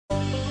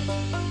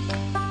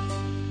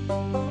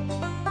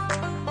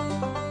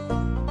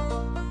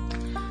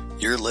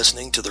You're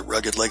listening to the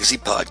Rugged Legacy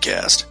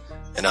Podcast,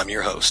 and I'm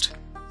your host,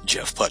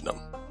 Jeff Putnam.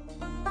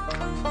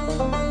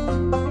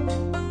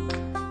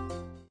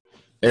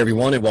 Hey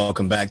everyone, and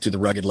welcome back to the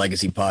Rugged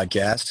Legacy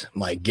Podcast.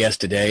 My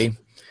guest today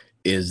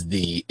is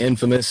the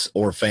infamous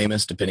or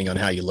famous, depending on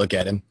how you look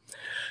at him,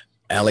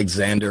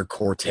 Alexander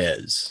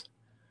Cortes.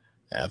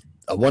 I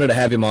wanted to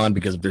have him on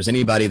because if there's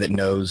anybody that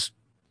knows,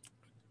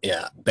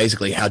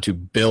 basically how to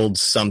build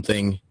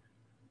something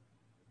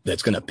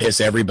that's going to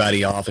piss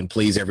everybody off and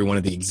please everyone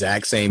at the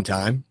exact same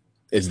time,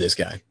 is this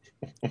guy.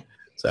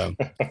 So,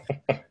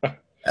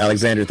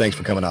 Alexander, thanks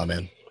for coming on,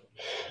 man.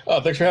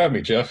 Oh, thanks for having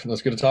me, Jeff.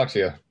 It's good to talk to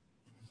you.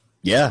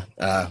 Yeah,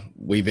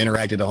 we've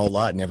interacted a whole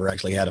lot, never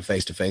actually had a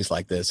face-to-face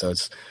like this, so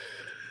it's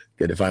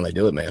good to finally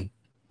do it, man.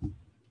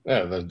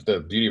 Yeah,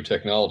 the beauty of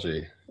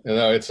technology. You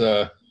know, it's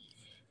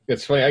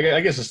funny.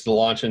 I guess it's to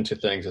launch into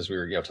things as we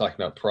were talking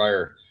about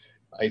prior.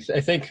 I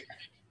think,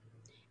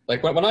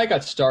 like when I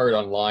got started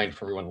online,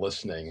 for everyone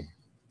listening,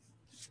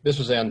 this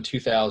was in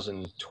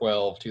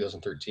 2012,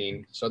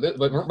 2013. So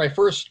but my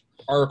first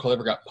article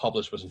ever got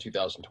published was in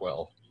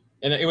 2012,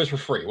 and it was for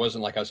free. It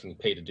wasn't like I was getting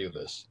paid to do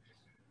this.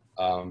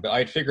 But I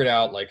had figured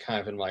out, like, kind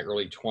of in my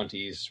early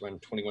 20s, when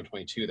 21,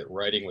 22, that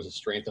writing was a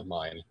strength of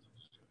mine.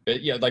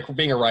 But yeah, like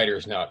being a writer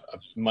is not a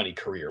money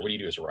career. What do you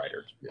do as a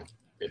writer?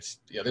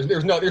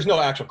 There's no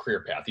actual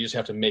career path. You just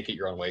have to make it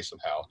your own way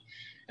somehow.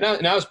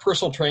 And I was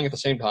personal training at the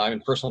same time,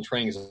 and personal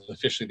training is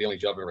officially the only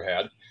job I've ever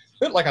had.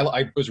 But like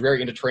I was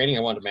very into training. I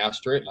wanted to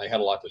master it, and I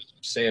had a lot to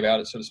say about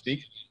it, so to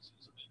speak,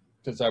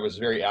 since I was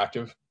very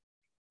active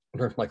in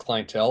terms of my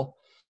clientele.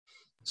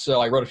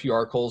 So I wrote a few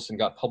articles and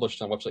got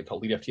published on a website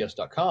called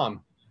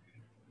leadfts.com.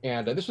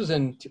 And this was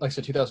in, like I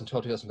said,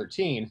 2012,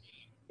 2013.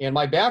 And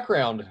my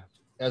background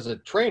as a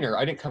trainer,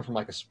 I didn't come from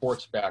like a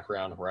sports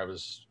background where I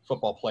was a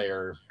football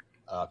player,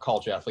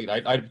 college athlete.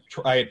 I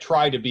had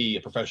tried to be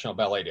a professional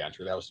ballet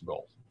dancer. That was the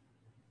goal.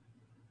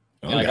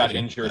 And I got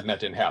injured, and that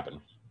didn't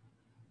happen.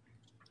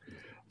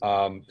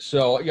 This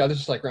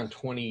is like around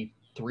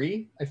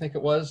 23, I think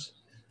it was.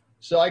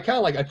 So I kind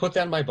of I put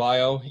that in my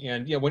bio,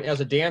 and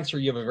as a dancer,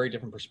 you have a very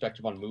different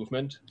perspective on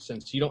movement,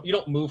 since you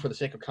don't move for the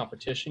sake of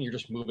competition. You're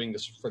just moving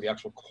this for the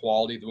actual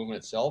quality of the movement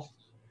itself.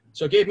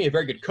 So it gave me a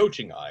very good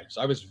coaching eye.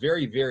 So I was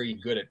very, very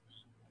good at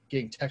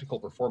getting technical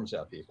performance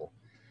out of people.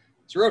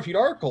 So I wrote a few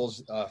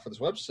articles for this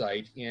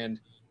website, and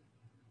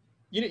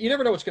you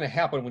never know what's going to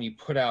happen when you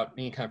put out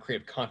any kind of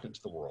creative content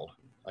to the world.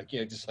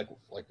 Just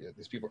like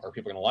these people, are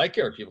people going to like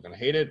it? Are people going to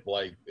hate it?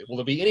 Like, will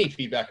there be any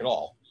feedback at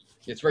all?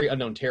 It's very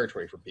unknown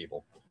territory for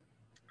people.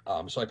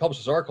 So I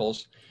published those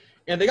articles,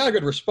 and they got a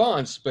good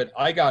response, but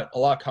I got a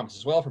lot of comments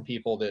as well from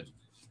people that,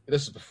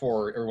 this is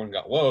before everyone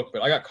got woke,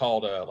 but I got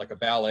called like a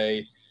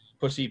ballet,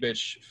 pussy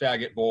bitch,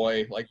 faggot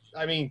boy,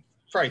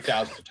 probably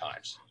thousands of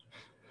times.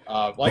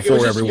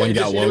 Before everyone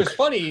got woke. It was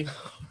funny.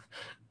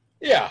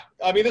 Yeah.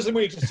 I mean, this is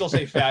when you can still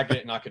say faggot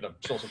and not get a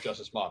social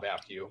justice mob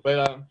after you.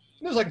 But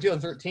it was like in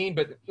 2013.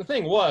 But the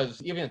thing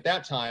was, even at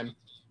that time,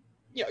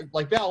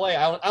 like ballet,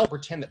 I don't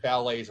pretend that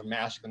ballet is a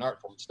masculine art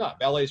form. It's not.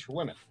 Ballet is for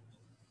women.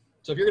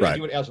 So if you're going to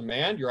do it as a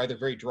man, you're either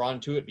very drawn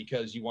to it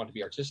because you want to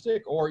be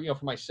artistic, or,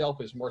 for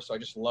myself, it's more so I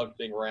just loved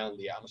being around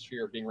the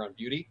atmosphere, being around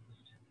beauty.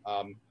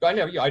 But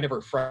I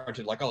never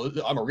fronted like, oh,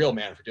 I'm a real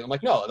man for doing it. I'm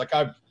like, no,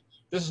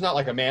 this is not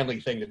like a manly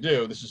thing to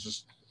do. This is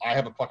just, I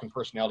have a fucking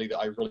personality that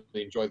I really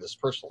enjoy this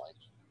personally.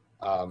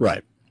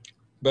 Right.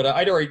 But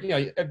I'd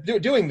already,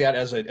 doing that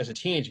as a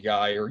teenage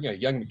guy or,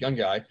 young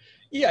guy,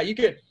 you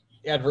get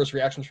adverse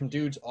reactions from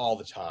dudes all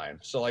the time.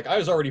 So I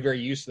was already very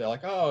used to that.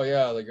 Like, oh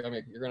yeah, you're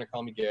going to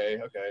call me gay.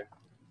 Okay.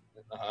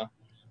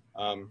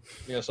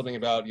 Something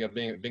about,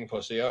 being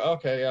pussy.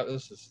 Okay. Yeah,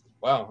 this is,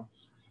 wow.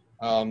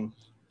 So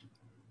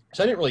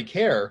I didn't really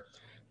care,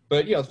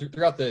 but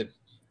throughout that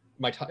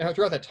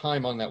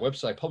time on that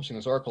website publishing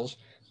those articles,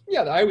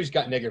 I always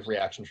got negative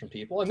reactions from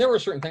people, and there were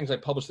certain things I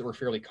published that were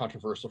fairly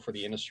controversial for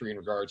the industry in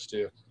regards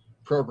to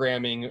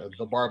programming,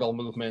 the barbell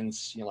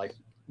movements,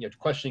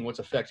 questioning what's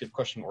effective,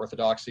 questioning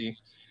orthodoxy.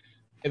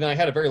 And then I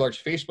had a very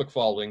large Facebook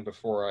following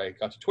before I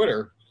got to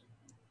Twitter,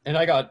 and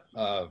I got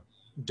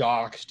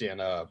doxxed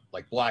and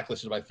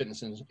blacklisted by the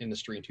fitness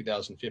industry in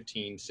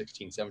 2015,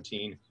 16,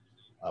 17.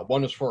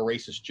 One was for a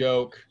racist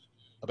joke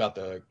about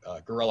the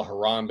gorilla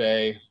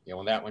Harambe,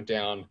 when that went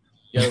down.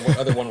 The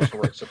other one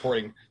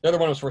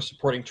was for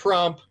supporting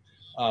Trump.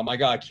 I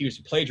got accused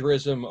of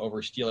plagiarism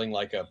over stealing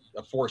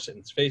a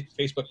 4-sentence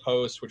Facebook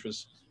post, which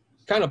was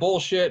kind of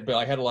bullshit, but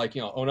I had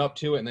to own up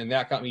to it. And then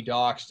that got me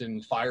doxxed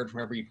and fired from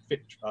every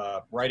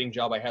writing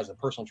job I had as a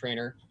personal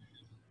trainer.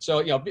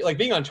 So,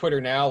 being on Twitter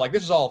now,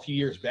 this is all a few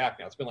years back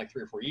now. It's been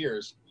 3 or 4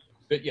 years.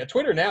 But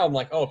Twitter now, I'm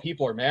like, oh,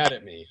 people are mad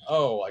at me.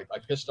 Oh, I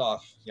pissed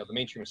off, the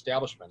mainstream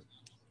establishment.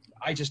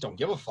 I just don't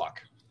give a fuck.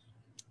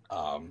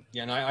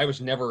 And I was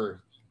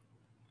never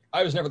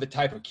the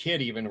type of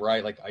kid even where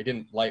I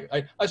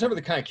was never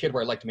the kind of kid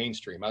where I liked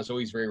mainstream. I was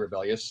always very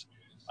rebellious.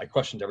 I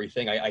questioned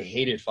everything. I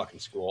hated fucking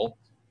school.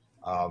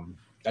 I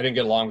didn't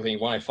get along with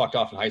anyone. I fucked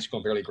off in high school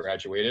and barely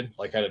graduated.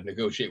 Like, I had to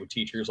negotiate with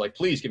teachers, like,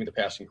 please give me the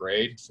passing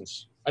grade,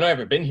 since I know I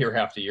haven't been here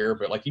half the year,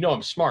 but, like, you know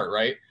I'm smart,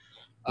 right?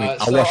 I mean,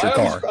 I'll So wash your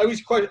car.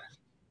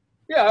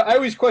 I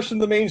always question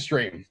the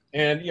mainstream,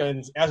 and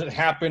and as it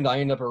happened, I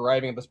ended up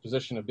arriving at this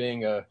position of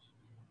being a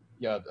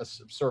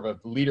sort of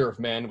a leader of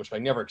men, which I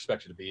never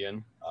expected to be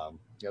in.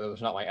 That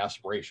was not my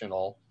aspiration at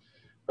all.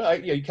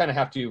 But you kind of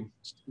have to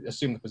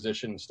assume the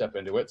position and step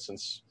into it,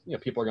 since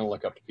people are going to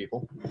look up to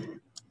people.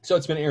 So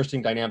it's been an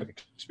interesting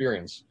dynamic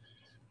experience.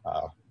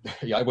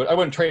 I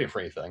wouldn't trade it for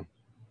anything.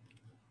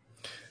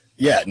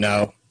 Yeah,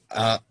 no,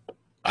 I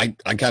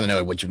kind of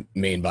know what you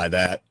mean by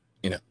that.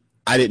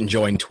 I didn't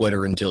join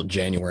Twitter until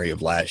January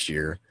of last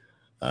year.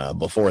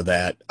 Before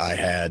that, I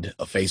had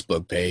a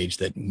Facebook page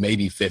that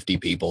maybe 50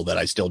 people that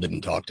I still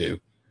didn't talk to.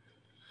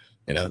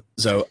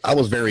 So I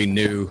was very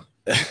new.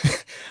 I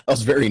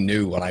was very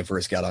new when I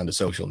first got onto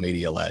social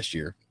media last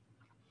year,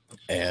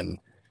 and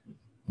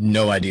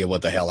no idea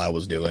what the hell I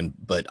was doing.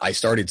 But I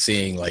started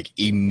seeing like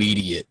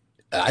immediate.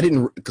 I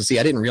didn't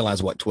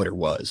realize what Twitter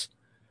was.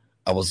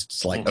 I was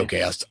just like,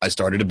 okay, I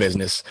started a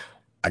business.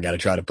 I got to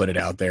try to put it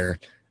out there.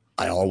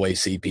 I always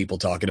see people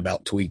talking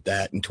about tweet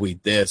that and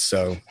tweet this,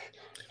 so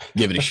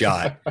give it a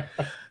shot.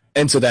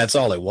 And so that's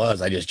all it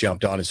was. I just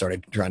jumped on and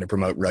started trying to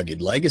promote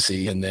Rugged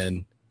Legacy, and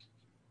then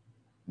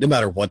no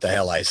matter what the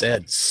hell I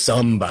said,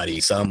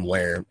 somebody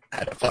somewhere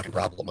had a fucking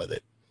problem with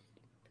it.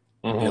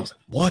 And it was like,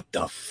 what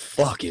the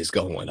fuck is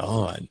going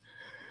on?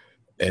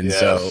 And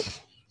so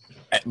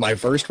my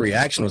first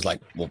reaction was like,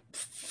 well,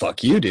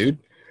 fuck you, dude.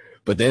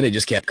 But then it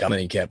just kept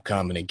coming and kept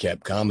coming and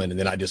kept coming. And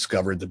then I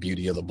discovered the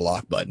beauty of the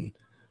block button.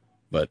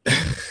 But,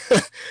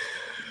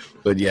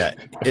 but yeah,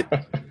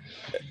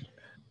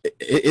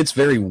 it's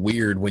very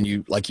weird when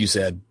you, like you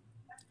said,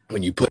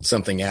 when you put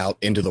something out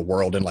into the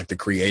world in like the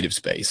creative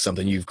space,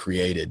 something you've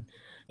created,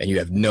 and you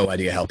have no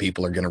idea how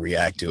people are going to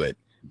react to it.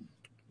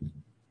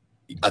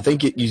 I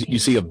think you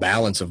see a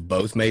balance of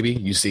both. Maybe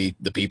you see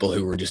the people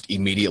who are just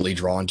immediately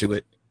drawn to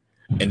it,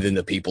 and then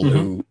the people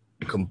who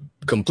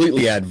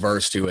completely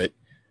adverse to it.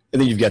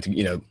 And then you've got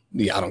the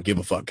I don't give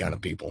a fuck kind of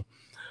people.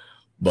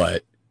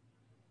 But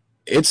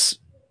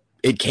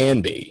it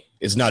can be.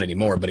 It's not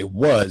anymore, but it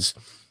was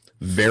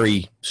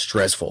very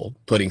stressful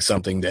putting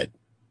something that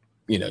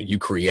you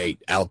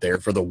create out there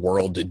for the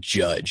world to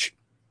judge.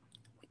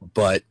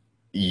 But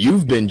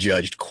you've been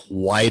judged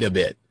quite a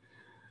bit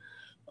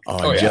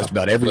on just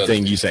about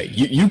everything you say.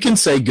 You can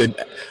say good.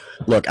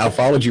 Look, I've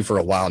followed you for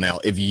a while now.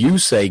 If you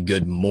say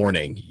good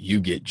morning, you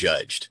get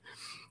judged.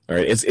 All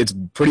right, it's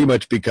pretty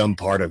much become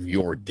part of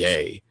your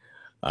day.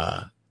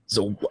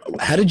 So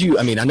how did you?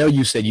 I mean, I know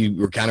you said you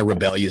were kind of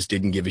rebellious,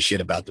 didn't give a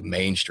shit about the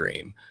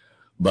mainstream,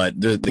 but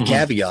the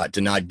caveat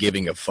to not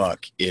giving a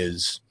fuck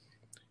is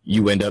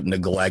you end up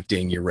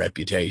neglecting your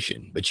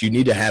reputation. But you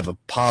need to have a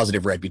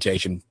positive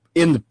reputation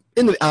in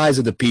the eyes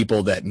of the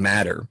people that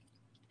matter.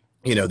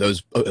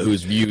 Those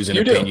whose views and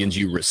opinions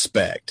you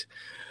respect.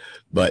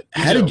 But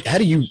how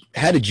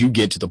did you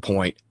get to the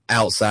point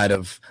outside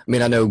of? I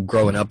mean, I know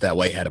growing up that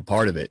way had a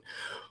part of it,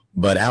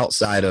 but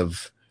outside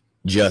of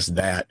just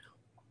that,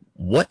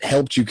 what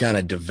helped you kind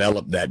of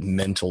develop that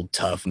mental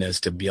toughness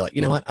to be like,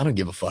 you know what, I don't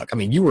give a fuck. I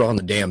mean, you were on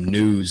the damn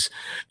news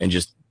and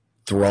just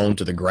thrown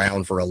to the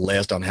ground for a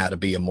list on how to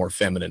be a more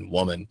feminine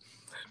woman,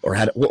 or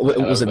how to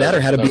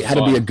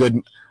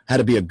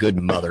be a good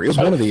mother. It was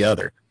one or the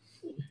other.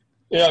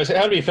 Yeah, it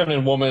had to be a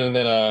feminine woman, and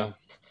then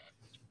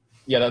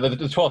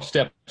the 12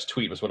 steps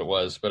tweet was what it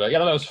was. But that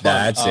was fun.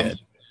 That's it.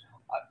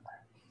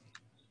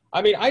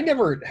 I mean,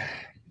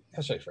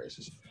 how should I phrase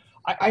this?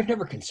 I've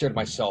never considered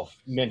myself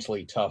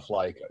mentally tough,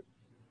 like,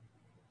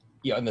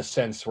 in the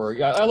sense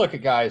where I look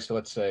at guys, so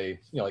let's say,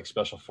 like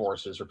special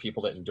forces or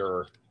people that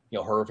endure,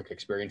 horrific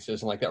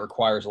experiences, and like that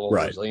requires a little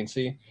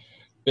resiliency.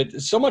 But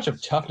so much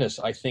of toughness,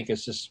 I think,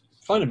 is just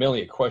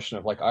fundamentally a question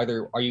of like,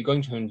 either are you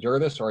going to endure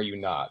this or are you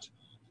not?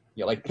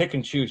 Like pick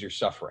and choose your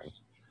suffering.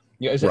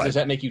 Does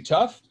that make you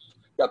tough?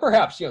 Yeah,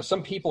 perhaps.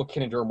 Some people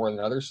can endure more than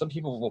others. Some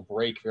people will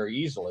break very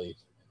easily.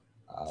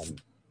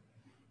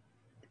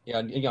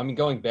 I mean,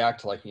 going back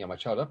to like my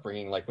child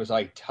upbringing, like, was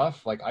I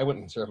tough? Like, I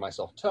wouldn't consider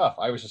myself tough.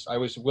 I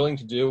was willing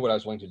to do what I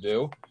was willing to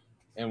do,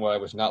 and what I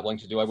was not willing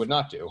to do, I would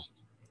not do.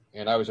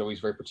 And I was always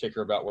very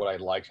particular about what I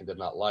liked and did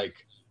not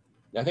like.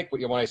 I think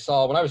when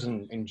I was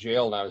in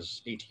jail when I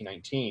was 18,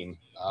 19,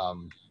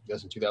 that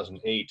was in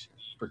 2008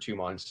 for 2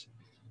 months.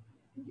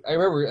 I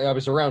remember I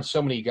was around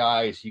so many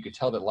guys, you could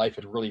tell that life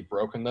had really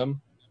broken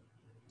them,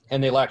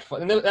 and they lacked.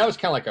 And that was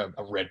kind of like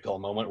a red pill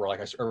moment where, like,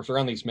 I was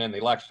around these men, they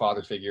lacked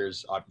father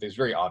figures. It was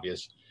very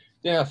obvious.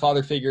 Didn't have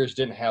father figures,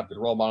 didn't have good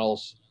role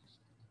models,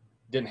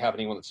 didn't have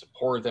anyone that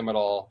supported them at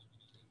all,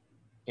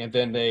 and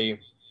then they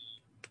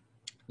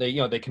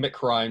commit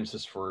crimes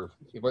just for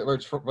whether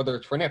it's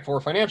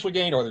for financial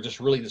gain, or they're just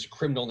really this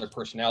criminal in their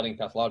personality and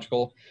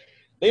pathological.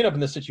 They end up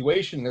in this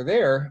situation. They're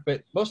there,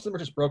 but most of them are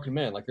just broken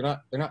men. Like they're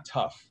not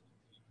tough.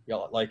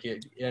 Like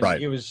it, and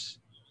it was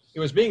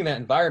being in that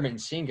environment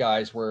and seeing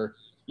guys where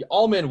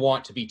all men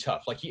want to be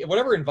tough. Like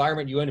whatever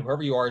environment you in,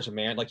 whoever you are as a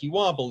man, like you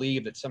want to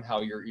believe that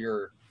somehow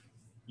your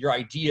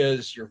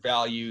ideas, your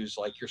values,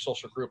 like your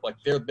social group, like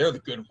they're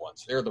the good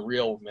ones. They're the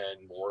real men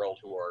in the world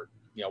who are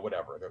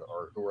whatever,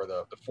 or who are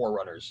the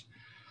forerunners.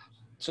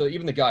 So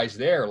even the guys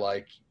there,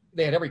 like,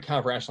 they had every kind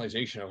of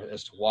rationalization of it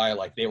as to why,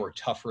 like, they were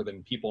tougher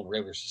than people in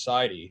regular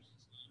society.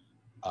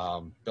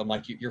 But I'm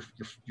like, you're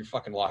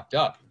fucking locked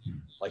up,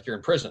 like you're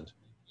imprisoned.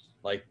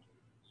 Like,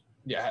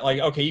 yeah, like,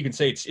 okay, you can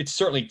say it's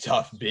certainly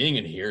tough being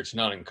in here. It's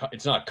not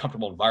a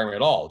comfortable environment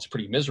at all. It's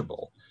pretty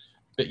miserable.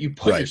 But you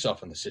put Right.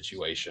 yourself in the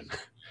situation.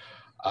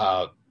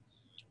 Uh,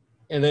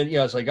 and then,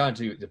 as I got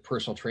into the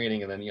personal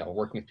training, and then,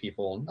 working with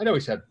people, I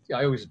always had,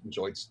 I always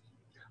enjoyed,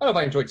 I don't know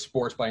if I enjoyed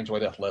sports, but I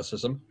enjoyed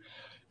athleticism.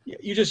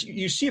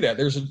 You see that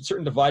there's a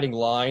certain dividing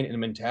line in a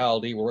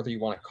mentality where, whether you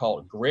want to call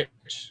it grit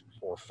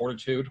or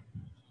fortitude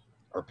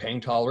or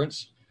pain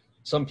tolerance,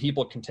 some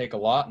people can take a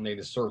lot and they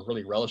just sort of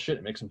really relish it.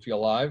 It makes them feel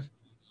alive.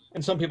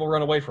 And some people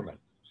run away from it.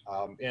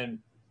 And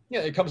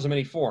it comes in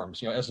many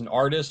forms. As an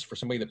artist, for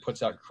somebody that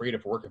puts out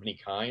creative work of any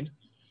kind,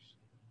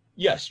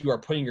 yes, you are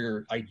putting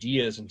your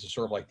ideas into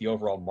sort of like the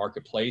overall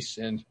marketplace.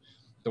 And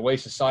the way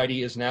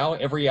society is now,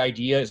 every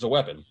idea is a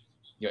weapon.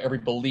 Every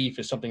belief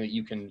is something that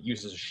you can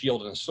use as a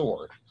shield and a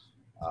sword.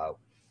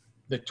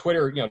 The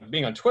Twitter,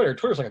 being on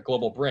Twitter's like a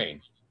global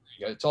brain.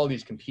 It's all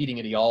these competing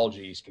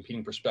ideologies,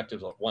 competing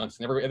perspectives at once,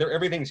 and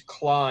everything's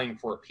clawing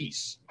for a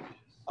piece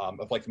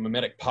of like the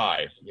mimetic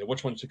pie.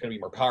 Which one's going to be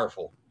more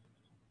powerful?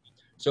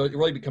 So it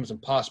really becomes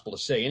impossible to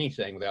say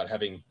anything without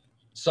having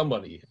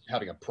somebody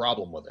having a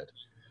problem with it.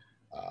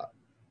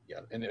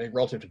 And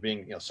relative to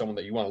being, someone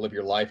that you want to live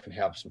your life and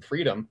have some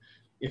freedom,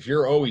 if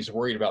you're always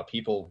worried about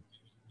people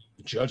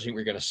judging what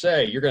you're going to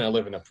say, you're going to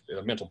live in a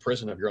mental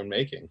prison of your own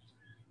making.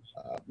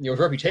 With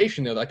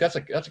reputation, though, like that's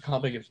a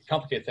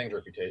complicated thing.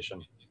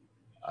 Reputation.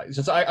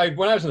 Since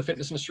when I was in the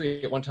fitness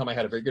industry, at one time I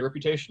had a very good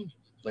reputation.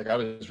 Like, I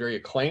was very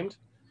acclaimed.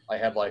 I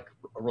had like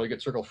a really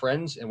good circle of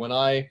friends, and when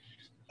I,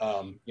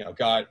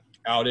 got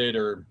outed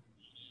or,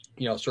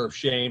 sort of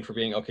shamed for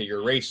being, okay,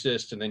 you're a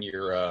racist, and then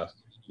you're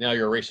now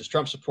you're a racist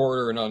Trump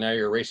supporter, and now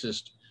you're a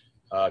racist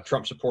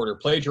Trump supporter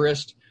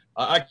plagiarist.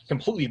 I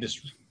completely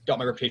just got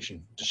my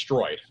reputation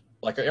destroyed.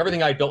 Like,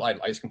 everything I built, I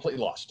just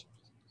completely lost.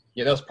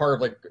 That was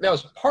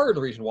part of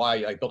the reason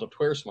why I built up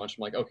Twitter so much.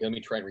 I'm like, okay, let me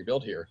try and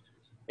rebuild here.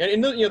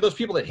 And those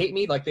people that hate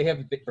me, like, they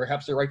have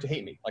perhaps their right to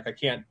hate me. Like, I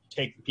can't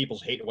take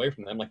people's hate away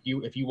from them. Like,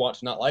 if you want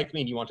to not like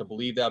me and you want to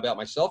believe that about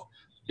myself,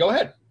 go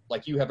ahead.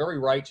 Like, you have every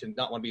right to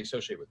not want to be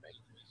associated with me.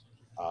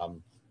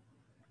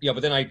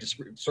 But then I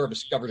just sort of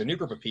discovered a new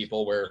group of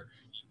people where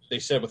they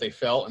said what they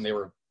felt, and they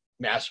were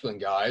masculine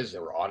guys. They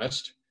were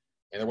honest,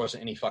 and there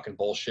wasn't any fucking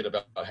bullshit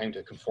about having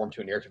to conform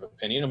to a narrative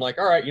opinion. I'm like,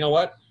 all right, you know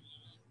what?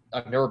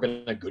 I've never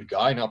been a good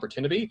guy, and I'll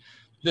pretend to be.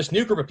 This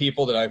new group of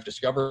people that I've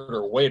discovered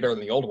are way better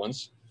than the old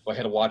ones. So I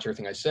had to watch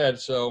everything I said.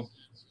 So,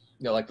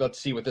 let's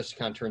see what this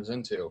kind of turns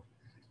into.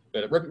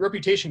 But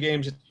reputation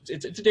games,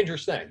 it's a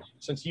dangerous thing,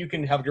 since you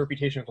can have a good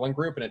reputation with one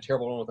group and a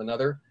terrible one with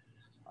another.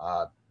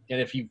 And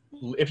if you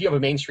have a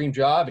mainstream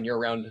job and you're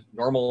around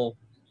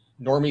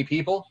normie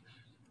people,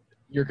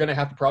 you're going to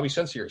have to probably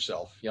censor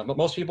yourself. But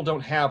most people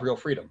don't have real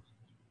freedom.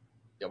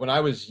 When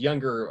I was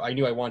younger, I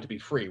knew I wanted to be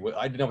free.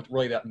 I didn't know what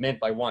really that meant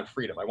by want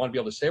freedom. I want to be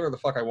able to say whatever the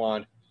fuck I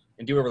want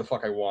and do whatever the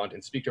fuck I want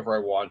and speak to whoever I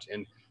want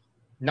and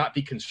not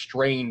be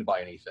constrained by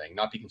anything,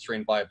 not be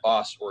constrained by a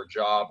boss or a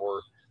job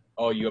or,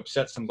 oh, you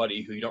upset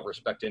somebody who you don't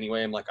respect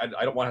anyway. I'm like,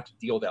 I don't want to have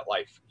to deal with that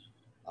life.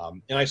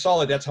 And I saw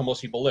that that's how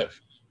most people live.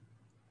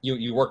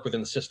 You work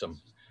within the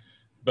system.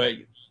 But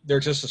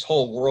there's just this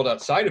whole world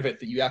outside of it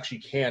that you actually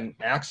can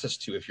access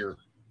to if you're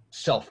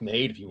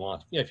self-made, if you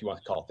want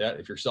to call it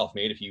that, if you're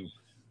self-made, if you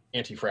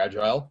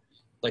anti-fragile,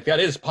 like, that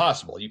is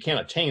possible. You can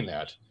attain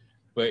that,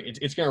 but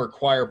it's going to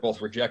require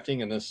both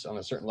rejecting and this on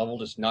a certain level,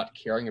 just not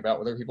caring about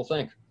what other people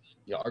think.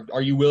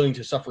 Are you willing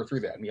to suffer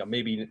through that?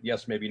 Maybe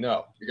yes, maybe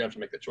no. You're going to have to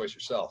make that choice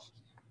yourself.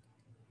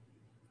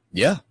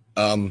 Yeah.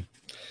 I mean,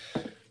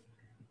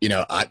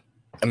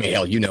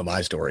 hell,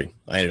 my story.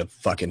 I ended up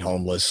fucking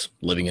homeless,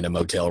 living in a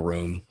motel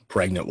room,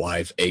 pregnant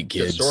wife, 8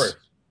 kids. Good story.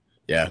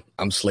 Yeah.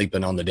 I'm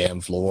sleeping on the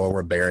damn floor.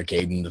 We're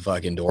barricading the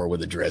fucking door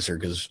with a dresser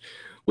because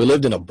we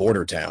lived in a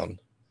border town,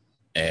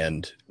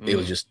 and it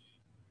was just,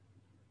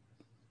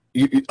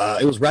 it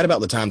was right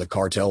about the time the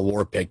cartel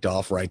war picked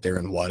off right there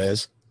in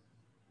Juarez.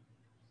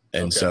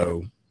 And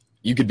so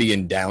you could be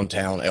in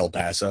downtown El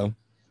Paso,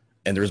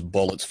 and there's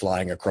bullets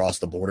flying across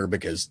the border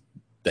because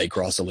they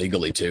cross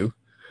illegally too.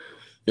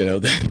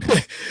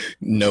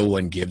 No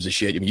one gives a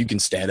shit. I mean, you can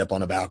stand up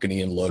on a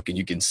balcony and look, and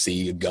you can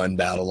see a gun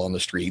battle on the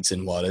streets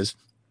in Juarez.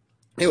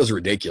 It was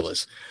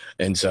ridiculous.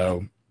 And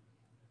so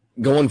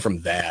going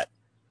from that,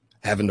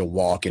 having to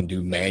walk and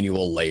do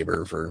manual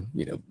labor for,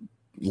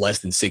 less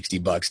than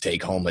 $60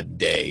 take home a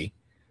day,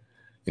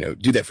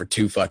 do that for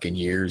 2 fucking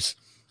years.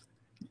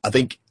 I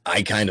think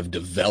I kind of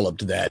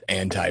developed that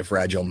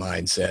anti-fragile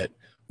mindset,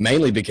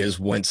 mainly because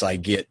once I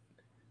get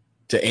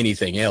to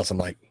anything else, I'm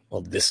like, well,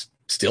 this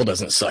still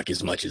doesn't suck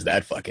as much as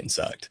that fucking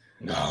sucked.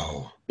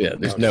 No. Yeah,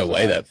 there's no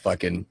way that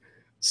fucking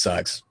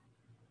sucks.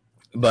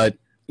 But,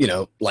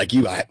 like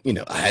you, I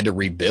had to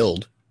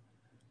rebuild,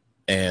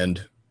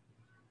 and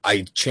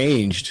I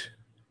changed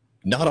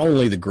not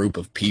only the group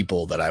of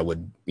people that I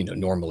would,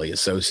 normally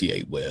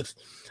associate with,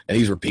 and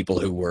these were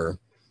people who were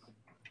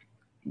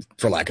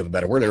for lack of a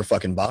better word, they're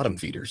fucking bottom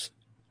feeders.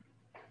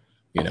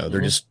 You know,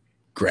 they're just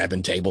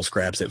grabbing table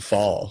scraps that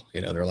fall.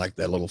 You know, they're like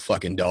that little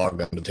fucking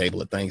dog on the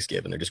table at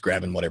Thanksgiving. They're just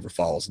grabbing whatever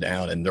falls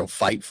down, and they'll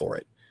fight for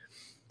it.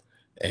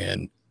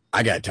 And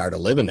I got tired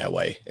of living that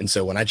way. And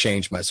so when I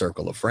changed my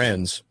circle of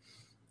friends,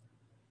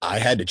 I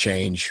had to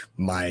change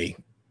my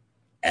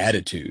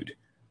attitude.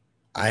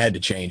 I had to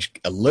change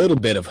a little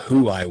bit of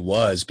who I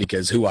was,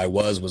 because who I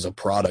was a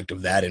product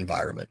of that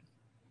environment.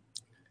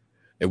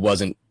 It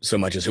wasn't so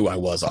much as who I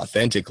was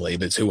authentically,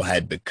 but it's who I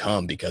had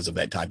become because of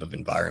that type of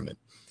environment.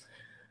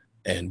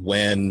 And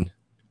when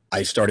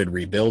I started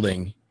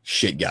rebuilding,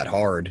 shit got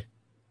hard.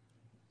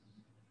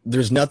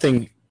 There's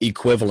nothing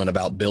equivalent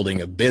about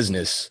building a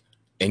business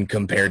and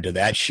compared to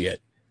that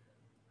shit.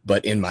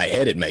 But in my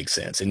head, it makes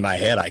sense. In my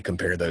head, I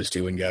compare those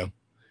two and go,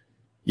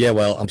 yeah,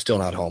 well, I'm still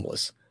not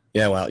homeless.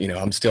 Yeah, well, you know,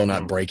 I'm still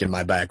not breaking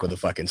my back with a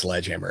fucking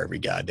sledgehammer every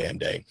goddamn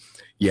day.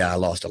 Yeah, I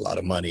lost a lot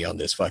of money on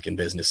this fucking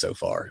business so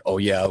far. Oh,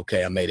 yeah,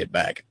 okay, I made it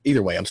back.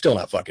 Either way, I'm still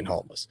not fucking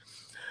homeless.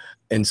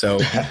 And so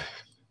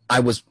I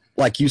was,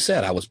 like you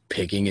said, I was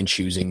picking and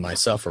choosing my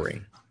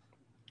suffering.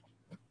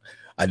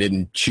 I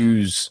didn't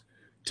choose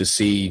to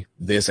see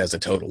this as a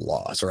total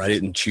loss, or I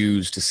didn't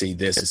choose to see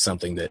this as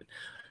something that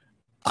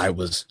I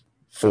was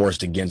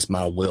forced against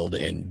my will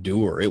to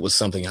endure. It was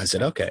something I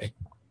said, okay,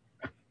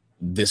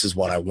 this is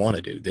what I want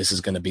to do. This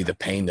is going to be the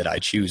pain that I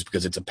choose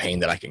because it's a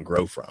pain that I can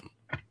grow from.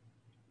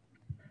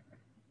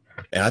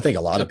 And I think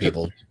a lot of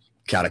people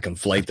kind of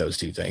conflate those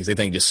two things. They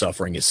think just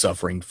suffering is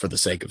suffering for the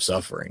sake of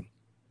suffering.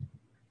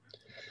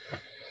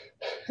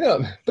 Yeah,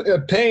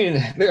 pain.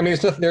 I mean,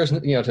 it's nothing. There's,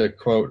 you know, to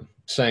quote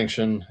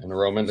Sanction in the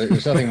Roman,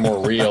 there's nothing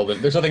more real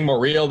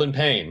than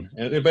pain.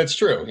 But it's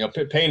true. You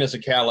know, pain is a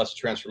catalyst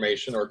to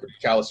transformation, or a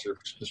catalyst to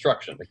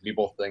destruction. It can be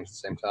both things at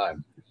the same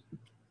time.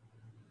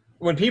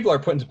 When people are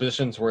put into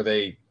positions where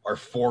they are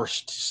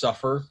forced to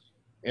suffer,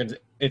 and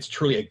it's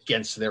truly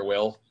against their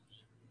will,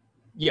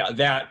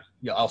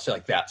 I'll say,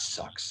 like, that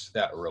sucks.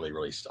 That really,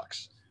 really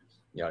sucks.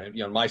 You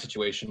know, in my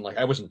situation, like,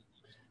 I wasn't,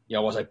 you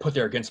know, was I put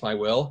there against my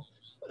will?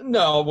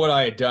 No, what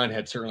I had done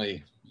had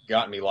certainly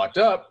gotten me locked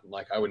up.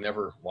 Like, I would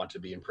never want to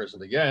be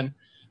imprisoned again.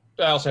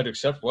 But I also had to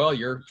accept, well,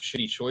 your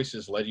shitty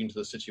choices led you into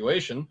the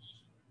situation,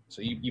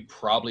 so you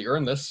probably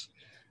earned this.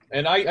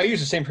 And I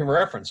use the same frame of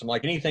reference. I'm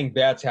like, anything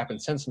bad's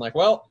happened since, I'm like,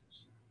 well,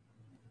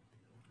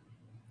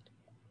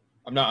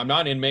 I'm not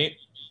an inmate.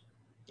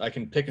 I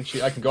can pick and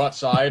choose. I can go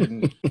outside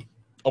and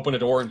open a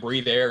door and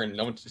breathe air, and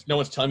no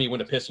one's telling me when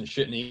to piss and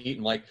shit and eat.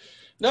 And like,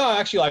 no,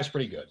 actually, life's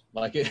pretty good.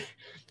 Like, it,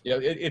 you know,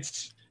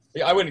 it's.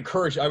 I would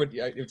encourage.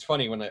 It's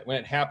funny when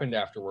it happened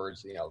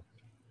afterwards. You know,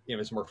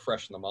 it's more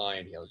fresh in the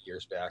mind. You know,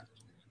 years back,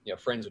 you know,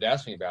 friends would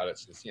ask me about it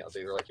since, you know,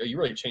 they were like, "Oh, you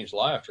really changed a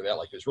lot after that.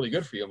 Like, it was really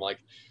good for you." I'm like,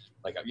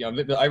 you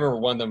know, I remember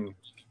one of them.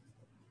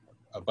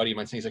 A buddy of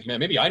mine saying, he's like, "Man,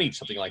 maybe I need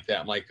something like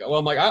that." I'm like,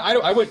 "Well,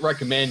 I wouldn't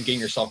recommend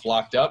getting yourself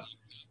locked up.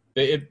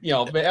 But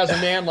but as a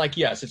man, like,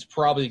 yes, it's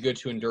probably good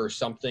to endure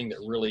something that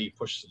really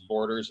pushes the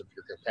borders of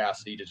your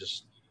capacity to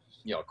just,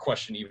 you know,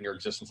 question even your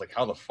existence. Like,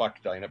 how the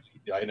fuck did I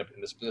end up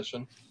in this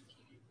position?"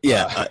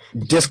 Yeah.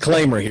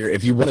 Disclaimer here.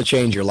 If you want to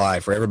change your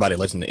life, for everybody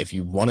listening, if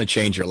you want to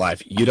change your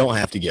life, you don't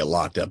have to get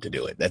locked up to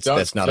do it. That's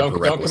not a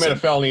prerequisite. Don't commit a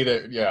felony.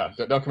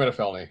 Don't commit a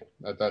felony.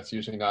 That's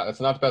usually not. That's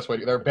not the best way.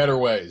 There are better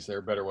ways.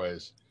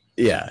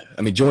 Yeah.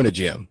 I mean, join a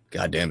gym.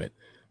 God damn it.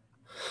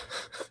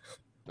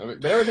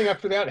 But everything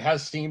after that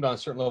has seemed on a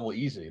certain level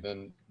easy.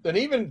 Then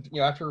even,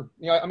 you know, after,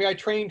 you know, I mean, I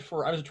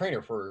was a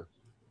trainer for,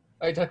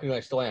 technically I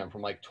still am,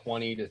 from like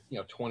 20 to, you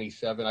know,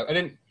 27. I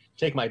didn't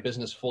take my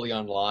business fully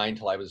online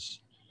till I was,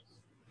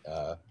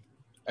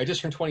 I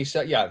just turned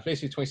 27. Yeah,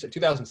 basically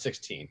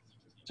 2016.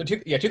 So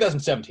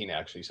 2017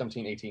 actually,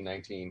 17, 18,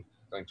 19,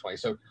 going 20.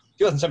 So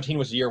 2017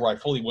 was the year where I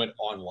fully went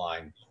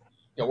online,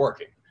 you know,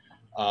 working.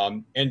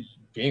 And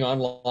being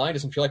online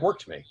doesn't feel like work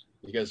to me,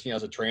 because, you know,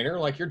 as a trainer,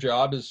 like, your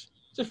job is,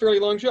 it's a fairly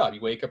long job. You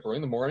wake up early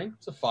in the morning.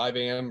 It's a 5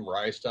 a.m.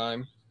 rise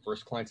time.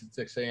 First client's at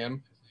 6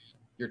 a.m.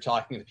 You're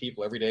talking to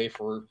people every day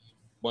for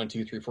 1,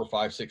 2, 3, 4,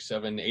 5, 6,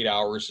 7, 8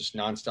 hours, just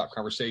nonstop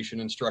conversation,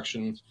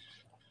 instruction.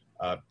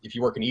 If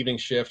you work an evening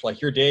shift,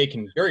 like, your day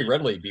can very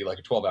readily be like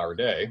a 12-hour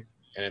day.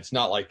 And it's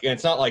not like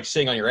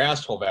sitting on your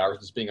ass 12 hours.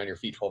 It's being on your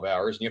feet 12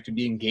 hours, and you have to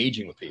be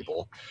engaging with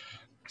people.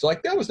 So,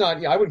 like, that was not,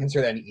 I wouldn't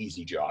consider that an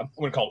easy job.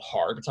 I wouldn't call it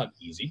hard, but it's not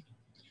easy.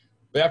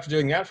 But after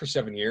doing that for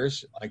 7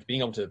 years, like,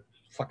 being able to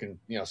fucking,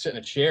 you know, sit in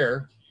a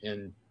chair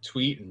and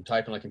tweet and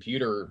type on a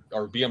computer,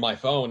 or be on my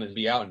phone and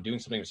be out and doing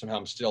something, and somehow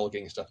I'm still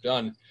getting stuff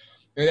done.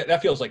 I mean,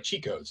 that feels like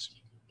cheat codes.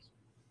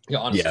 You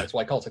know, honestly, That's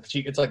why I call it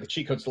like it's like the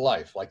cheat codes to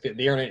life. Like, the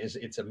internet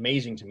it's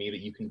amazing to me that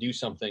you can do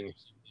something,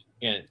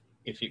 and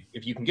if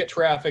you can get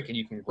traffic and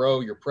you can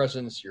grow your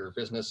presence, your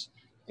business,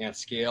 and it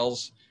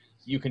scales,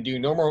 you can do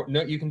no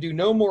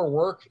more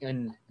work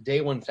in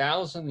day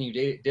 1,000 than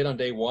you did on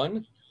day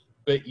one,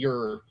 but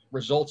your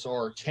results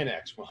are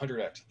 10x,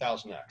 100x,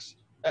 1,000x.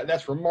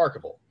 That's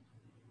remarkable.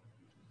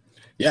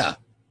 Yeah.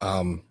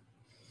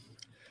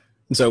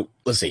 So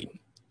let's see.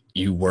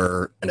 You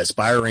were an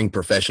aspiring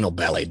professional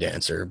ballet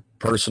dancer,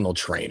 personal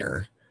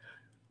trainer,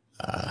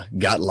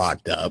 got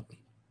locked up.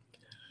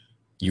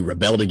 You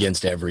rebelled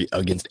against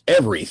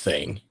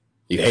everything.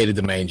 You hated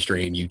the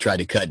mainstream. You tried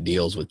to cut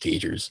deals with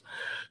teachers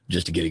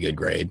just to get a good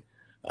grade.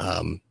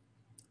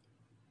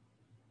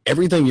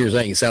 Everything you're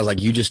saying, it sounds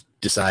like you just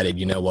decided,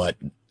 you know what,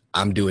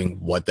 I'm doing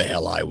what the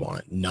hell I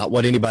want, not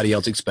what anybody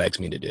else expects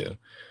me to do,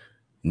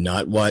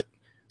 not what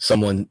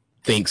someone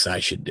thinks I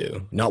should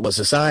do, not what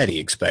society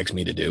expects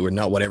me to do, or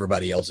not what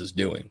everybody else is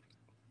doing.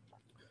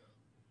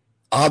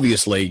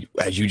 Obviously,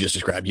 as you just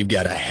described, you've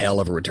got a hell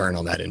of a return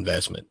on that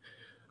investment.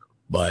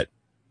 But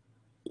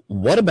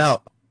what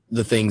about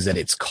the things that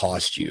it's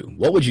cost you?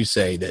 What would you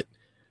say that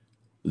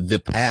the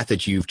path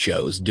that you've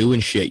chose, doing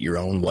shit your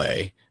own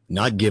way,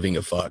 not giving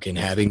a fuck, and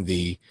having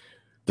the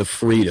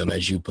freedom,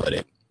 as you put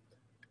it,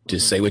 to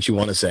say what you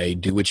want to say,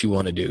 do what you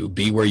want to do,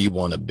 be where you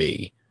want to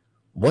be.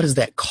 What does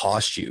that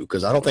cost you?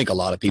 Because I don't think a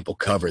lot of people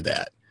cover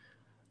that.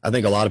 I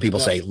think a lot of people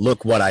say,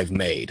 look what I've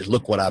made,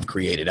 look what I've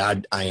created.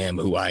 I am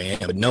who I am.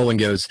 But no one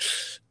goes,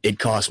 it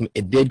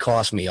did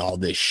cost me all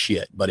this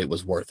shit, but it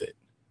was worth it.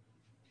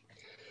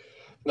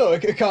 No,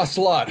 it costs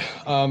a lot.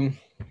 Yeah,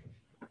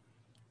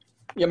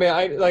 I mean,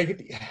 how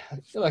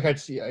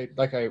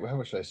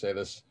should I say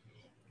this?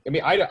 I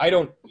mean, I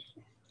don't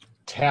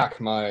tack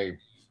my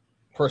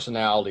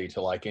personality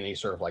to like any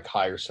sort of like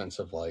higher sense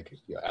of like,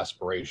 you know,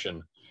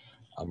 aspiration.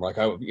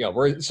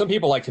 Where some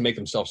people like to make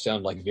themselves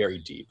sound like very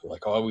deep,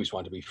 like, oh, I always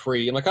wanted to be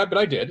free. And but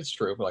I did, it's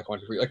true, but like, I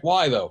wanted to be free. Like,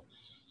 why though?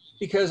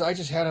 Because I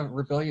just had a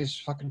rebellious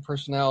fucking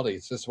personality.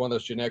 It's just one of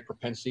those genetic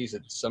propensities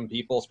that some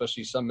people,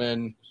 especially some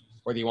men,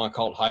 whether you want to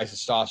call it high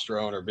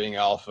testosterone or being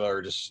alpha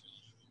or just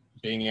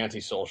being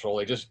antisocial,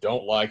 they just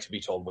don't like to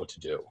be told what to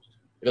do.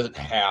 It doesn't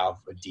have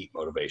a deep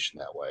motivation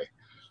that way.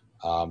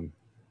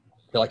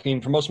 Like, I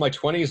mean, for most of my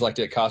 20s, like,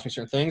 did it cost me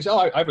certain things? Oh,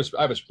 I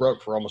was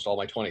broke for almost all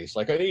my 20s.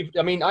 Like,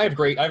 I mean, I have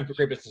great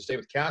business to stay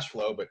with cash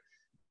flow, but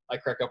I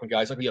crack up when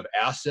guys like, we have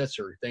assets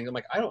or things. I'm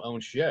like, I don't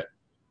own shit.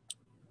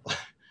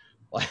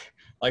 When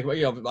I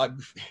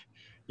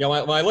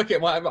look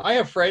at I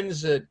have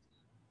friends that,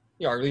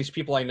 you know, or at least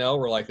people I know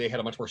where like they had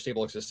a much more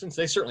stable existence.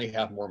 They certainly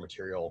have more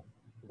material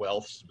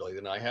wealth stability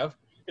than I have.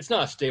 It's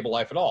not a stable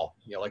life at all.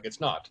 You know, like it's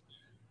not.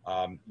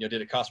 Did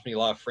it cost me a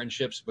lot of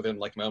friendships within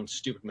like my own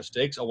stupid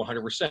mistakes? Oh,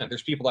 100%.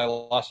 There's people that I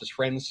lost as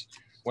friends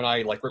when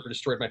I like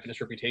destroyed my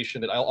fitness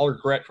reputation that I'll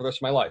regret for the rest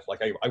of my life.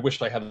 Like I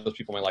wished I had those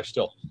people in my life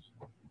still.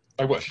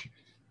 I wish,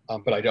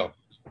 but I don't.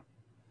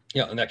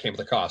 Yeah, and that came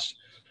with a cost.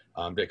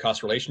 Did it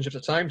cost relationships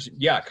at times?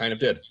 Yeah, it kind of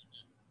did.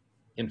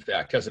 In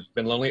fact, has it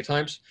been lonely at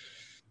times?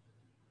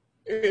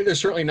 There's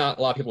certainly not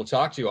a lot of people to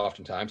talk to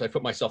oftentimes. I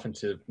put myself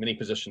into many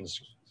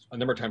positions a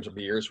number of times over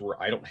the years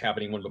where I don't have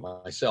anyone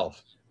but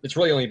myself. It's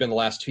really only been the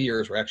last 2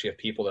 years where I actually have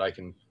people that I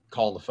can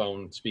call on the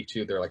phone, speak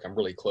to. They're like, I'm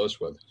really close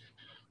with.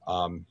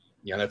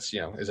 That's,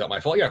 is that my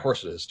fault? Yeah, of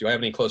course it is. Do I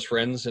have any close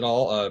friends at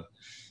all?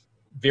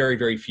 Very,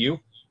 very few.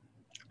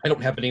 I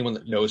don't have anyone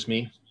that knows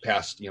me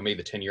past, maybe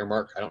the 10-year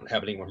mark. I don't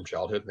have anyone from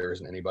childhood. There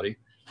isn't anybody.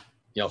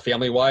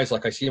 Family-wise,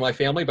 like I see my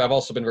family, but I've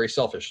also been very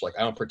selfish. Like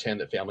I don't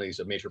pretend that family is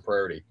a major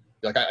priority.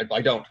 Like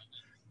I don't.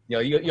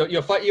 You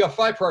have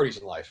 5 priorities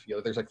in life.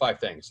 There's like 5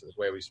 things. The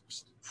way we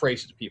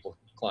phrase it to people,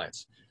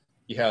 clients.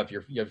 You have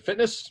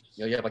fitness.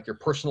 You have like your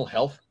personal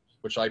health,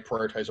 which I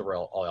prioritize over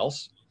all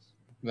else.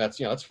 And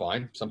that's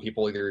fine. Some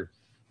people either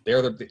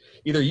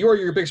you are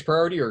your biggest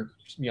priority or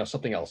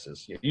something else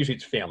is. Usually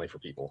it's family for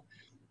people.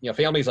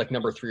 Family is like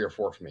number 3 or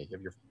 4 for me. You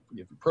have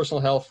your personal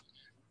health,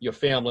 you have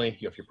family,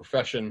 you have your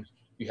profession,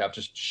 you have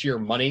just sheer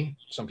money.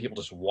 Some people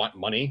just want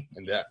money,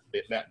 and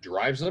that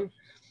drives them.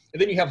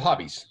 And then you have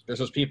hobbies. There's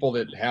those people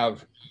that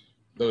have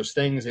those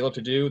things they love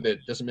to do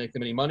that doesn't make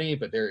them any money,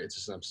 but it's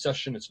just an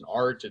obsession. It's an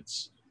art.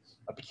 It's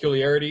a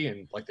peculiarity,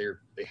 and like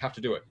they have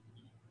to do it.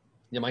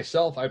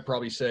 Myself, I'd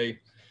probably say,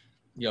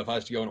 if I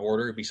was to go in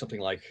order, it'd be something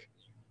like,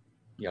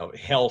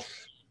 health,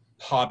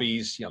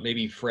 hobbies,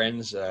 maybe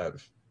friends,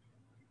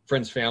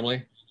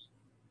 family.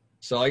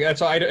 So like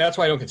that's why I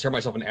don't consider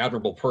myself an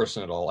admirable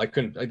person at all.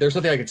 There's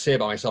nothing I could say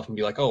about myself and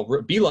be like,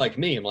 oh, be like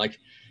me. I'm like,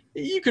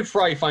 you could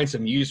probably find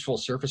some useful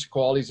surface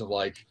qualities of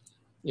like,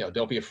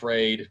 don't be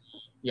afraid,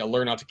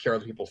 learn not to care what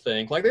other people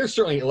think. Like there's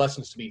certainly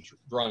lessons to be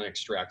drawn and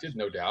extracted,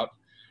 no doubt.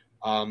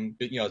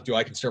 But do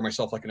I consider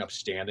myself like an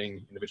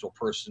upstanding individual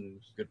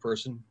person, good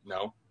person?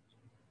 No.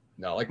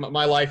 Like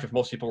my life, if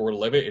most people were to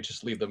live it, it'd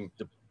just leave them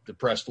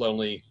depressed,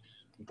 lonely,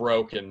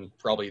 broke, and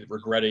probably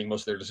regretting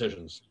most of their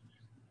decisions.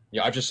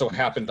 I've just so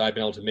happened that I've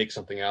been able to make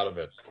something out of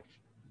it.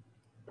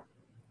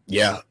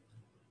 Yeah,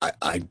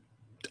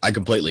 I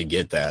completely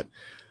get that.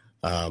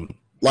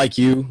 Like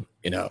you,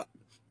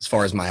 as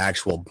far as my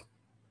actual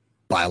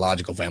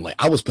biological family,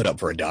 I was put up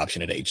for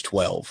adoption at age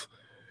 12,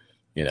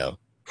 yeah,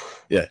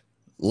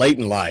 late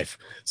in life.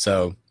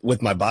 So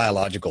with my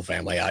biological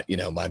family,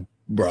 my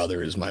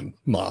brothers, my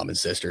mom and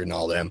sister and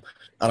all them,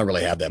 I don't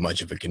really have that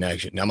much of a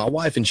connection. Now, my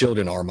wife and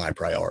children are my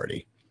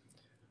priority.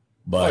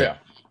 But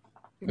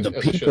the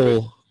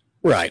people,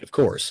 right, of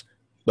course.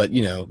 But,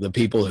 the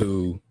people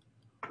who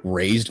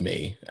raised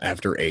me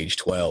after age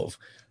 12,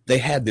 they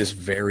had this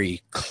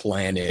very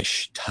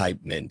clannish type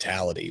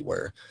mentality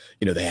where,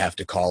 you know, they have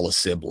to call a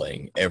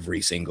sibling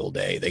every single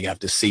day. They have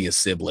to see a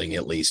sibling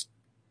at least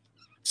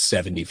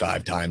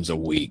 75 times a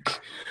week,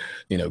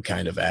 you know,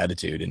 kind of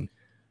attitude. And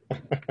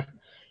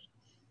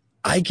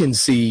I can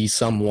see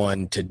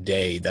someone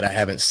today that I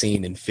haven't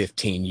seen in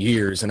 15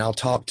 years, and I'll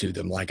talk to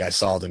them like I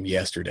saw them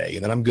yesterday,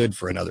 and then I'm good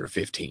for another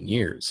 15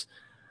 years.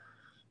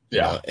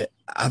 Yeah. You know,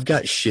 I've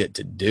got shit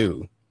to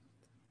do.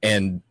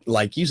 And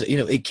like you said, you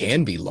know, it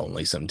can be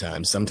lonely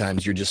sometimes.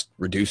 Sometimes you're just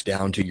reduced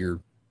down to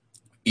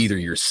either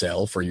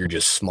yourself or your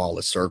just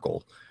smallest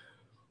circle.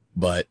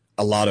 But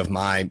a lot of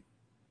my,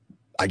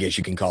 I guess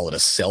you can call it a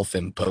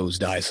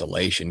self-imposed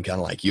isolation, kind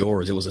of like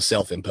yours. It was a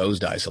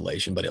self-imposed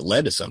isolation, but it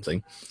led to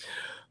something.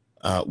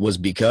 Was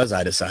because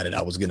I decided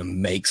I was going to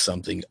make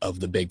something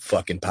of the big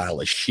fucking pile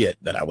of shit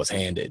that I was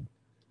handed.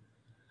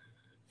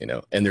 You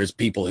know, and there's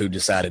people who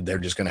decided they're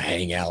just going to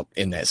hang out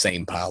in that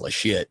same pile of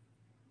shit.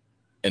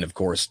 And of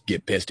course,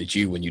 get pissed at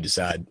you when you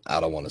decide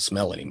I don't want to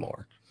smell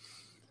anymore.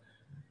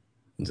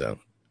 And so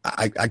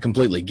I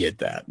completely get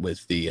that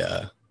with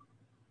the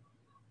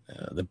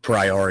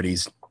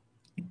priorities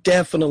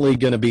definitely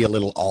going to be a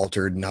little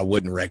altered, and I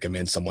wouldn't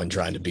recommend someone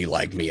trying to be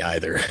like me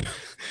either.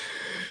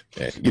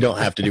 You don't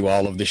have to do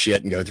all of the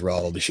shit and go through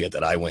all of the shit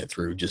that I went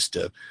through just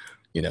to,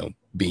 you know,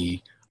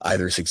 be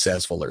either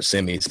successful or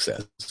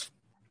semi-successful.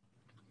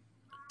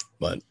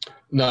 But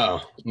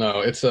no,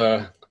 it's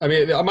I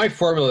mean, my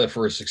formula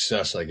for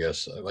success, I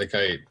guess, like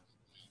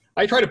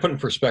I try to put in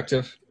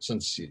perspective,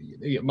 since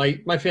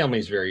my family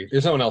is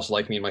there's no one else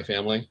like me in my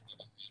family.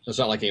 It's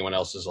not like anyone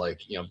else is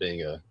like, you know,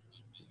 being a,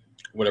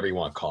 whatever you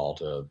want to call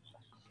it, a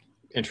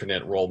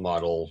internet role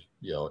model,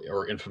 you know,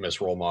 or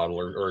infamous role model,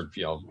 or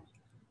you know,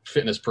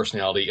 fitness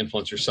personality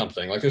influencer,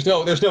 something. Like there's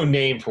no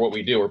name for what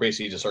we do. We're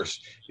basically just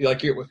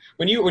like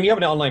when you have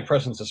an online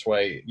presence this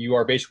way, you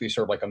are basically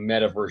sort of like a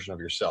meta version of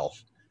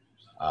yourself.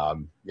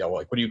 Yeah, well,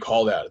 like, what do you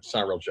call that? It's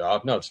not a real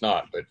job. No, it's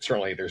not. But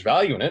certainly there's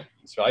value in it.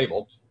 It's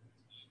valuable.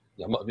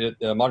 You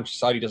know, modern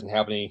society doesn't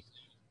have any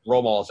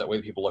role models that way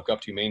that people look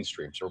up to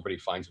mainstream. So everybody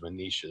finds them in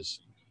niches.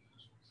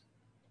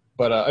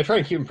 But I try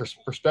and keep in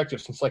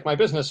perspective, since like my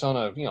business on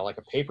a, you know, like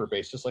a paper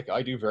basis, like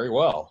I do very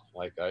well.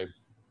 Like I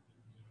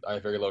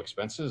have very low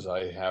expenses.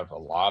 I have a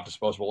lot of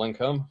disposable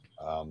income.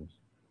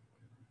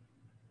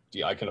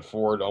 Yeah, I can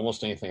afford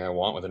almost anything I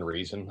want within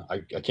reason. I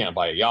can't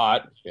buy a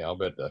yacht, you know,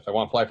 but if I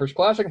want to fly first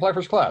class, I can fly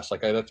first class.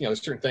 Like you know,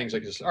 there's certain things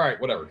like just, all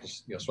right, whatever,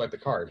 just, you know, swipe the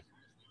card.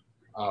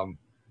 You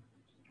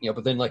know,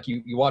 but then like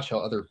you watch how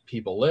other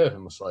people live,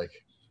 and it's like,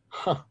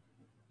 huh.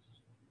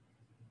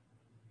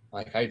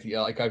 Like I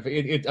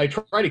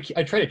try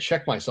to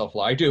check myself.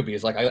 I do,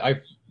 because like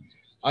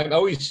I'm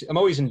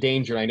always in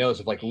danger, and I know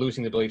this, of like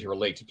losing the ability to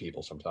relate to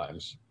people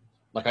sometimes.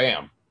 Like I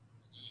am,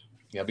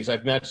 you know, because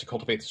I've managed to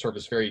cultivate sort of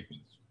this very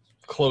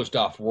closed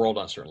off world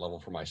on a certain level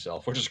for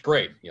myself, which is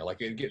great. You know,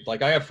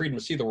 like I have freedom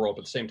to see the world,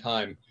 but at the same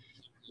time,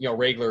 you know,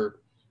 regular,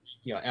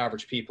 you know,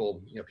 average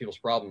people, you know, people's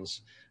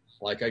problems,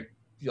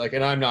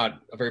 and I'm not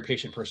a very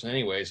patient person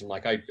anyways. And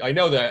like, I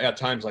know that at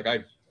times, like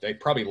I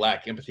probably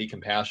lack empathy,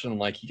 compassion.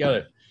 Like you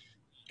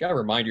gotta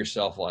remind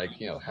yourself, like,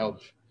 you know,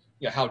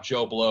 how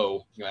Joe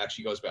Blow, you know,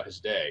 actually goes about his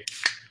day.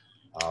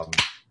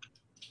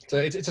 So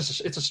it's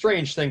a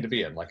strange thing to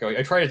be in. Like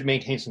I try to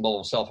maintain some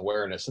level of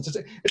self-awareness, since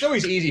it's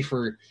always easy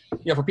for, you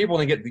know, for people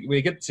when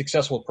they get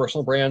successful with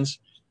personal brands.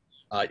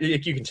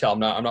 You can tell I'm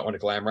not one to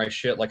glamorize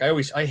shit. Like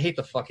I hate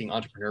the fucking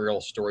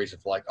entrepreneurial stories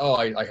of like, oh,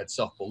 I had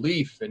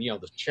self-belief, and, you know,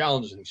 the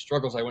challenges and the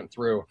struggles I went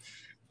through,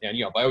 and,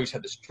 you know, I always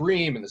had this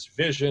dream and this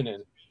vision,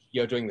 and,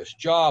 you know, doing this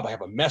job, I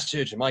have a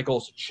message, and my goal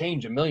is to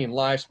change 1 million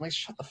lives. I'm like,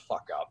 shut the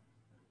fuck up.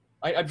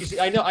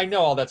 I know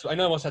all that's, I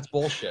know most that's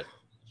bullshit.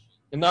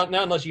 And not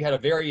unless you had a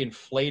very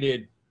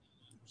inflated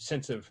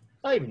sense of,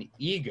 not even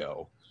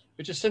ego,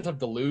 but just sense of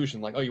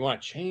delusion. Like, oh, you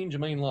want to change 1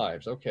 million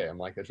lives? Okay. I'm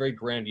like, that's very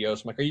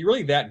grandiose. I'm like, are you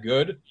really that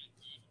good?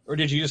 Or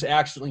did you just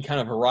accidentally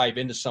kind of arrive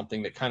into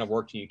something that kind of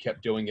worked, and you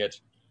kept doing it,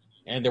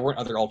 and there weren't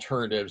other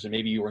alternatives, and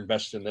maybe you were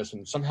invested in this,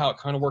 and somehow it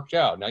kind of worked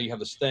out. Now you have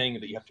this thing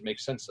that you have to make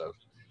sense of.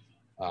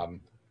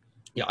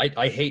 Yeah,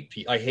 I hate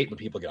when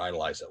people get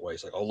idolized that way.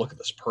 It's like, oh, look at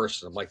this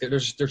person. I'm like, they're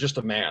just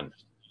a man.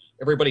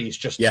 Everybody is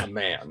just a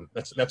man.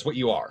 That's what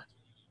you are.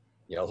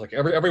 You know, it's like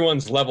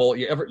everyone's level.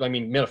 I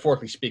mean,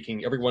 metaphorically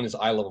speaking, everyone is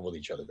eye level with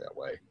each other that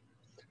way.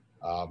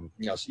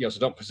 So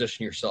don't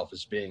position yourself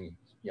as being,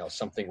 you know,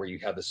 something where you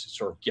have this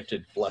sort of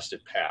gifted, blessed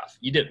path.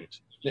 You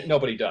didn't.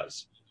 Nobody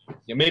does.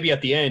 You know, maybe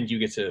at the end you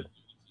get to,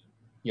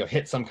 you know,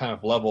 hit some kind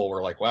of level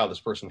where, like, wow, this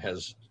person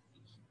has,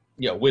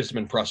 you know, wisdom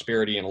and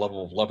prosperity and a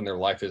level of love in their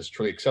life is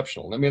truly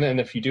exceptional. I mean, and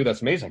if you do,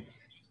 that's amazing.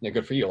 Yeah,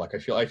 good for you. Like I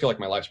feel like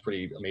my life's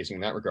pretty amazing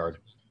in that regard.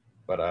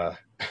 But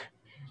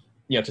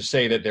you know, to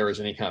say that there was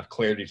any kind of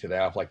clarity to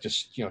that, like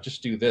just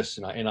do this,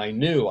 and I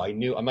knew.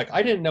 I'm like,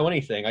 I didn't know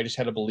anything. I just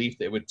had a belief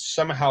that it would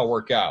somehow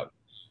work out.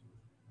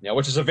 You know,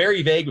 which is a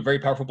very vague but very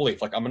powerful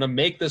belief. Like, I'm going to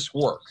make this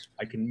work.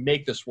 I can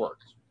make this work.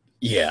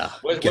 Yeah.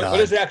 What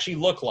does it actually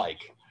look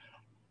like?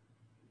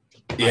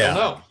 Yeah. I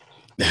don't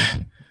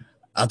know.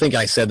 I think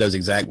I said those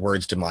exact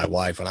words to my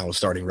wife when I was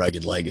starting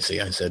Rugged Legacy.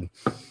 I said,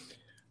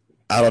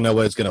 I don't know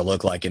what it's going to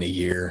look like in a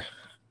year.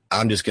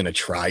 I'm just going to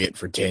try it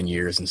for 10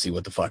 years and see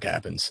what the fuck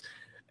happens.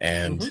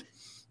 Mm-hmm. And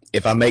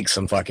if I make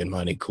some fucking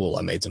money, cool,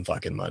 I made some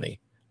fucking money.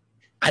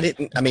 I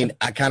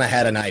kind of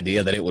had an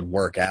idea that it would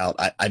work out.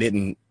 I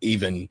didn't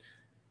even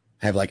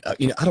have like, I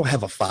don't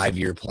have a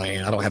 5-year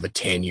plan. I don't have a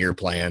 10-year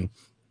plan.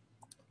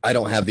 I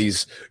don't have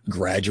these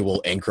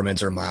gradual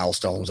increments or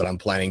milestones that I'm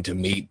planning to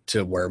meet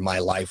to where my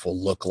life will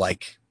look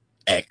like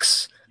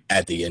X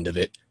at the end of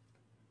it.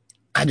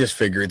 I just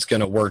figure it's going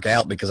to work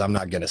out because I'm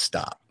not going to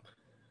stop.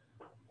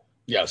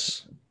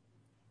 Yes.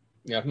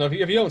 Yeah. No,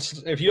 if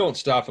you don't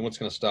stop, then what's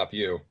going to stop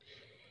you?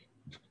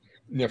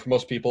 For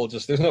most people,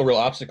 there's no real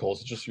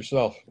obstacles. It's just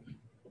yourself.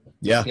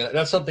 Yeah.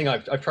 That's something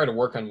I've tried to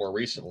work on more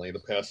recently, the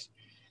past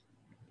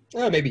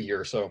maybe a year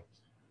or so,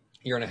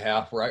 year and a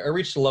half, where I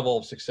reached a level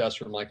of success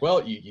where I'm like,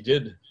 well, you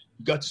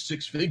got to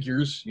 6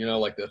 figures,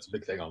 like that's a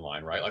big thing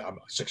online, right? Like I'm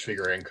a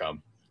 6-figure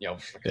income, Yeah.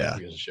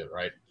 shit,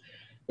 right?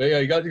 But yeah,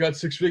 you got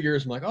 6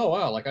 figures. I'm like, oh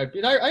wow, like I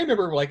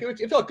remember like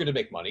it felt good to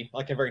make money,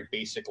 like a very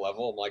basic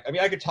level. I'm like,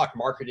 I could talk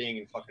marketing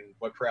and fucking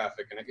web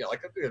traffic, and I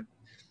could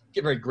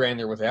get very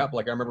granular with that. But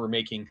like I remember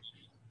making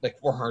like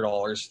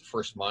 $400 the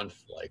first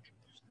month. Like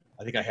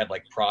I think I had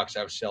like products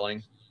I was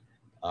selling.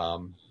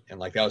 And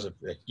like that was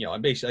I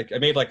basically I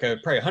made like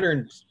probably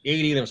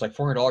 180. Then it was like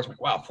 $400. I'm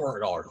like, wow,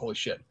 $400, holy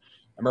shit!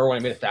 I remember when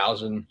I made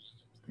 1,000.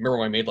 I remember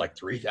when I made like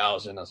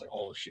 3,000. I was like,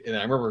 oh shit! And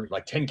I remember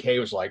like 10K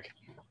was like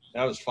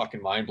that was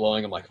fucking mind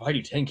blowing. I'm like, if I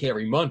do 10K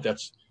every month,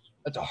 that's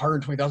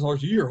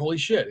 $120,000 a year. Holy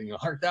shit!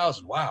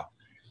 100,000. Wow.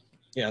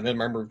 Yeah. And then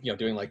I remember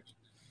doing like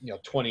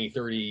 20,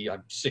 30,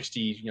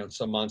 60.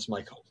 Some months. I'm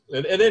like,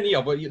 and then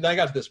but then I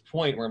got to this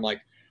point where I'm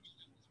like,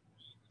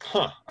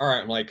 all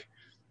right. I'm like,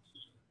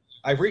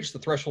 I've reached the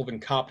threshold of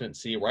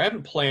incompetency where I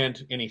haven't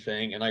planned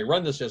anything, and I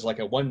run this as like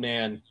a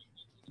one-man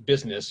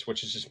business,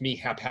 which is just me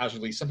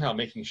haphazardly somehow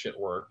making shit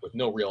work with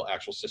no real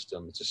actual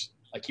system. It's just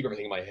I keep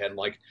everything in my head. I'm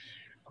like,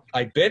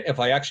 I bet if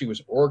I actually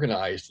was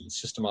organized and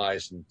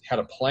systemized and had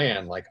a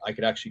plan, like I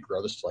could actually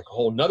grow this to like a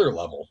whole nother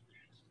level.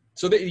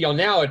 So that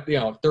now at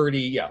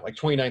 30, like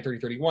 29, 30,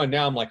 31,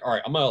 now I'm like, all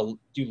right, I'm gonna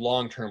do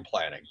long-term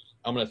planning.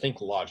 I'm gonna think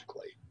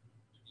logically.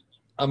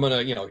 I'm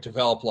gonna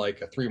develop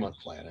like a 3-month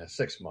plan, a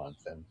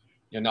 6-month, and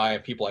now I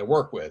have people I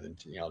work with, and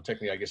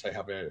technically I guess I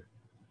have I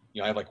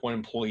have like one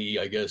employee,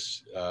 I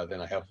guess. Then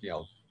I have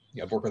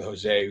I've worked with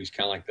Jose, who's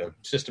kind of like the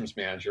systems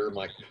manager. I'm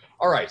like,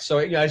 all right, so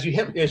as you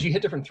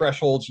hit different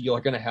thresholds,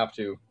 you're going to have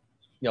to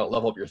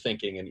level up your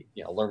thinking and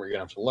learn what you're going to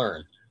have to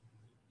learn.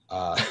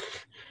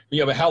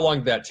 But how long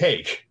did that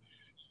take?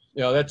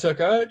 That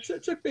took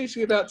it took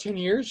basically about 10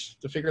 years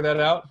to figure that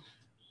out.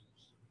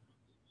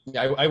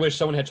 Yeah, I wish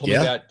someone had told me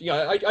that.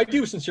 I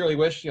do sincerely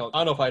wish. I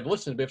don't know if I'd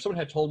listened, but if someone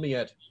had told me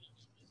at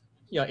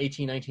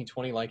 18, 19,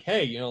 20, like,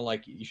 hey,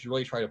 like you should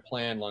really try to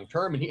plan long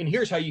term, and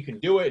here's how you can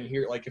do it. And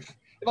here, like, if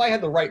I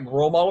had the right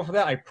role model for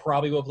that, I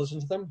probably would have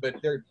listened to them. But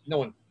no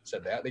one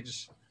said that. They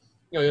just,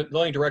 the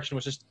only direction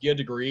was just get a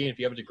degree, and if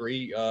you have a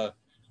degree,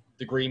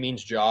 degree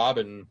means job,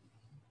 and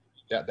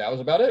that was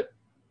about it.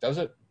 That was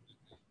it.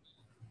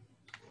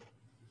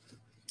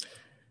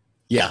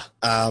 Yeah.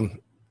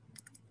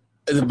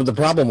 The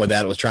problem with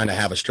that was trying to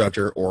have a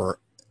structure, or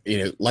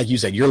like you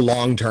said, your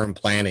long-term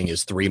planning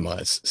is 3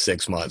 months,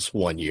 6 months,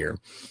 1 year,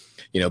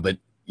 but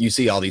you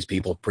see all these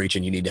people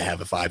preaching you need to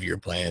have a 5-year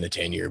plan, a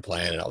 10-year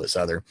plan, and all this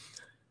other.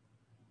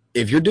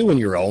 If you're doing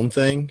your own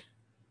thing,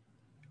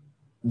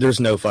 there's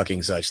no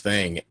fucking such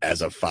thing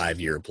as a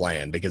 5-year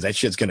plan, because that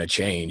shit's going to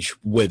change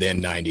within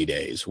 90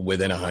 days,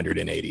 within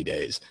 180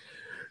 days.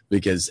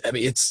 Because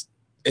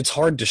it's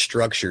hard to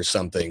structure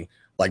something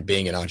like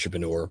being an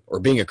entrepreneur or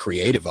being a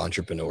creative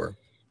entrepreneur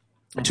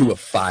to a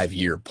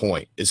 5-year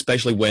point,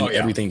 especially when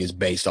everything is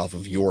based off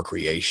of your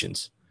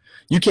creations.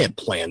 You can't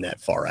plan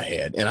that far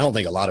ahead. And I don't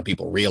think a lot of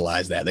people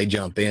realize that. They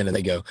jump in and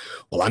they go,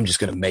 well, I'm just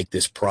going to make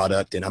this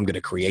product, and I'm going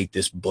to create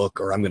this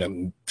book, or I'm going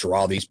to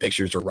draw these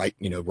pictures, or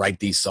write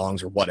these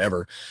songs or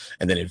whatever.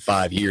 And then in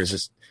 5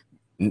 years,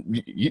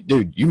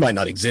 dude, you might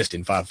not exist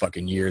in 5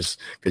 fucking years,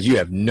 because you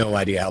have no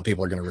idea how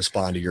people are going to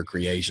respond to your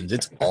creations.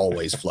 It's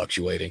always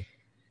fluctuating.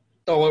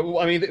 Oh,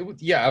 I mean,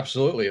 yeah,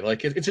 absolutely.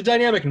 Like it's a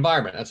dynamic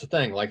environment. That's the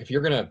thing. Like if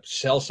you're going to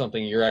sell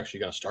something, you're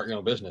actually going to start your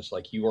own business.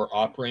 Like you are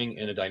operating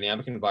in a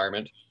dynamic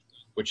environment,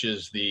 which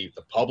is the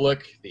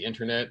public, the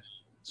internet,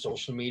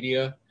 social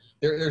media.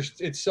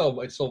 It's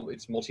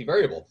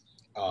multivariable.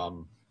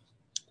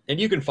 And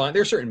you can find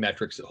there's certain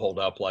metrics that hold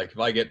up. Like if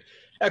I get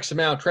X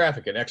amount of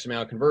traffic and X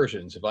amount of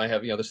conversions, if I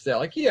have this that,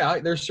 like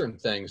there's certain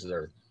things that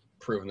are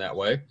proven that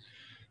way.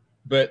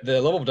 But the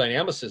level of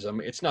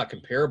dynamicism, it's not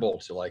comparable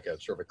to like a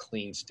sort of a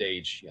clean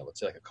stage, let's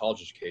say like a college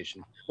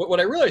education. What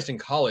I realized in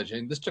college,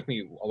 and this took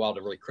me a while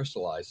to really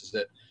crystallize, is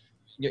that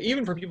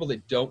even for people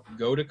that don't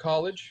go to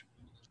college,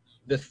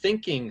 the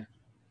thinking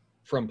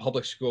from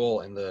public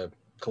school and the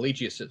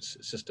collegiate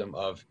system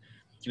of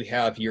you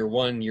have year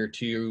 1, year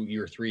 2,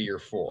 year 3, year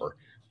 4,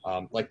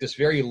 like this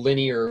very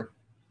linear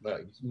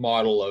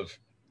model of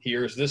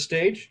here's this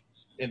stage,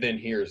 and then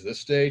here's this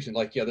stage, and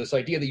like, yeah, this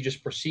idea that you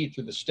just proceed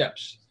through the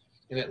steps,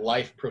 and that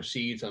life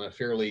proceeds on a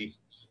fairly,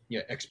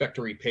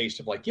 expectory pace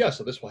of like, yeah,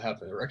 so this will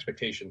happen, or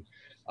expectation,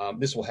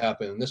 this will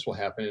happen, and this will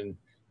happen, and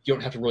you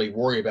don't have to really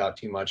worry about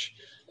too much.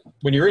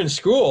 When you're in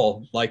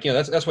school, like,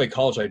 that's why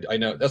college, I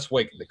know that's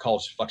why the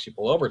college fucks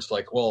people over. It's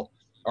like, well,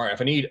 all right,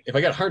 if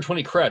I got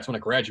 120 credits when I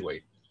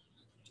graduate,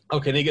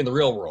 okay, then you get in the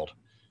real world.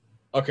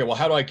 Okay, well,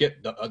 how do I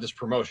get this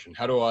promotion?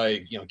 How do I,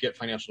 get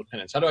financial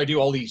independence? How do I do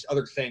all these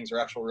other things or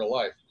actual real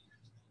life?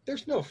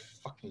 There's no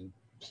fucking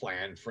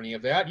plan for any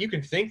of that. You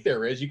can think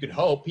there is, you can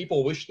hope,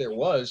 people wish there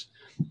was,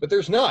 but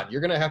there's not.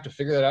 You're going to have to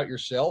figure that out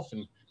yourself,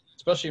 and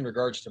especially in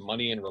regards to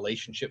money and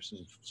relationships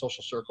and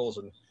social circles,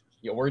 and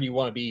where do you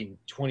want to be in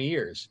 20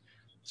 years?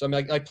 So I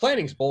mean, like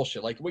planning's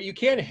bullshit. Like, what you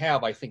can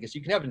have, I think, is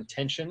you can have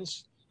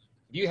intentions.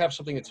 If you have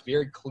something that's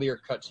very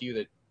clear cut to you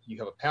that you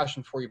have a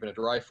passion for, you've been a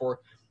drive for,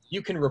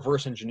 you can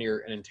reverse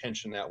engineer an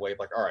intention that way.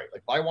 Like, all right,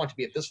 like I want to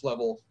be at this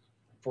level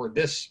for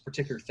this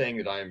particular thing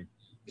that I'm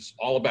just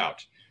all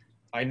about.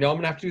 I know I'm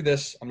gonna have to do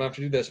this. I'm gonna have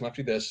to do this. I'm gonna have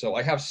to do this. So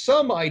I have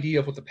some idea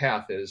of what the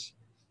path is.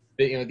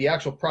 But, the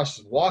actual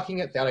process of walking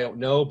it, that I don't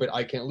know, but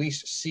I can at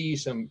least see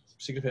some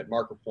significant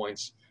marker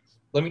points.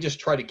 Let me just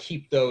try to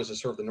keep those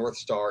as sort of the North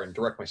Star and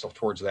direct myself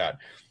towards that.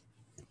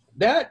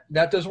 That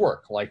does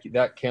work. Like,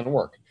 that can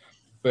work.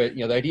 But,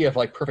 the idea of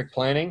like perfect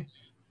planning,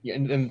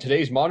 in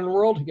today's modern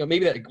world,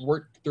 maybe that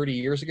worked 30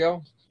 years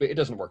ago, but it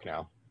doesn't work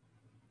now.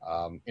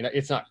 And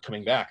it's not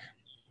coming back.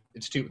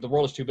 The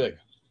world is too big.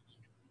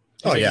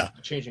 Oh yeah,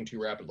 changing too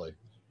rapidly.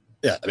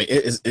 Yeah, I mean,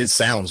 it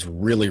sounds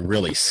really,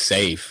 really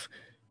safe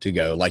to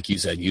go, like you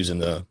said, using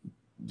the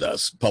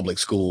public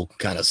school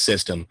kind of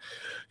system.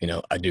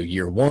 I do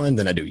year 1,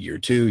 then I do year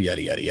 2,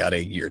 yada yada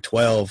yada, year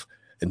 12,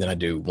 and then I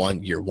do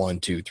year 1,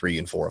 2, 3,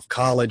 and 4 of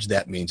college.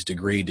 That means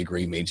degree.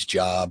 Degree means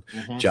job.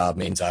 Mm-hmm. Job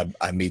means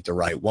I meet the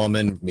right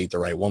woman. Meet the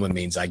right woman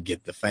means I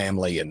get the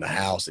family and the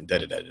house and da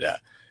da da da.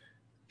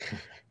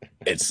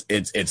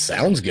 It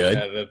sounds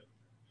good.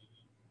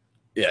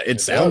 Yeah,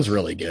 it sounds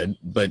really good,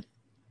 but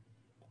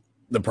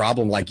the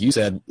problem, like you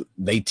said,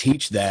 they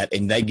teach that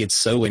and they get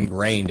so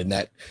ingrained, and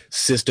that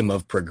system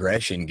of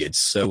progression gets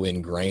so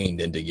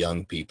ingrained into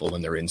young people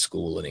when they're in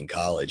school and in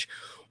college,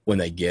 when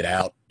they get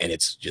out, and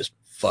it's just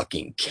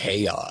fucking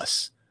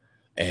chaos.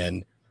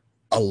 And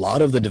a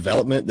lot of the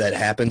development that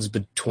happens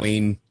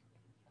between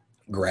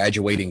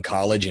graduating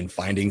college and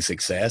finding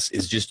success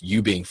is just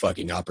you being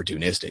fucking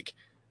opportunistic.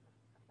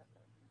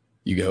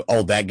 You go,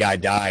 oh, that guy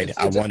died.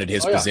 I wanted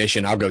his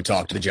position. I'll go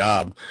talk to the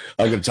job.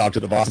 I'll go talk to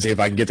the boss and see if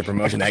I can get the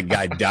promotion. That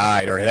guy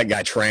died, or that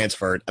guy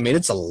transferred. I mean,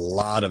 it's a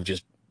lot of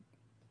just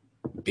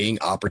being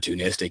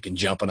opportunistic and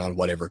jumping on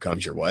whatever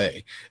comes your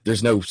way.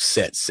 There's no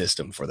set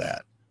system for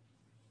that.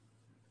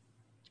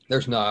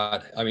 There's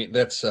not. I mean,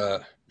 that's,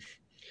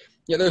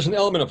 there's an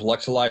element of luck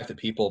to life that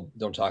people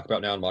don't talk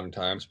about now in modern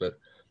times, but,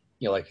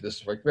 like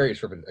this like very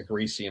sort of a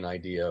Grecian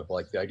idea of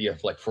like the idea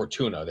of like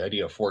fortuna, the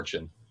idea of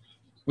fortune.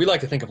 We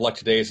like to think of luck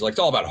today as like, it's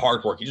all about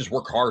hard work. You just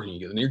work hard and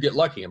you get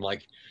lucky. I'm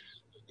like,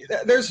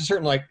 there's a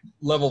certain like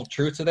level of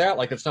truth to that.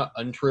 Like, it's not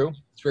untrue.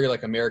 It's very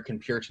like American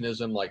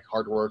Puritanism, like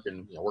hard work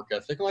and work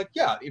ethic. I'm like,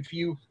 yeah, if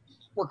you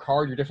work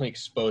hard, you're definitely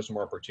exposed to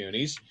more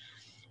opportunities.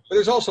 But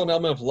there's also an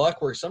element of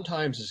luck where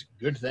sometimes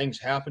good things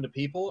happen to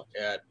people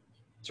at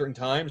certain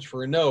times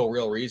for no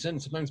real reason.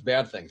 Sometimes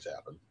bad things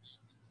happen.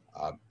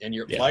 And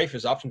your life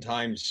is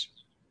oftentimes,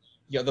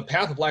 the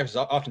path of life is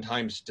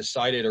oftentimes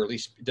decided, or at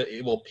least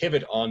it will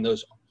pivot on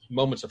those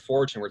moments of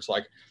fortune where it's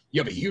like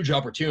you have a huge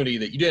opportunity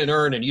that you didn't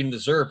earn and you didn't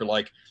deserve, but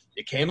like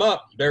it came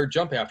up, you better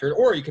jump after it.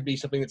 Or you could be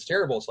something that's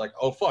terrible. It's like,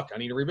 oh fuck, I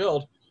need to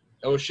rebuild.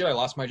 Oh shit, I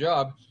lost my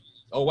job.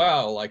 Oh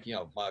wow, like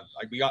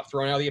we got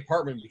thrown out of the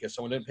apartment because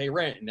someone didn't pay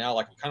rent, and now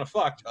like I'm kind of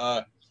fucked.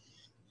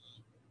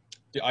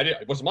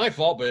 It wasn't my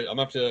fault, but I'm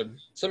gonna have to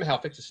somehow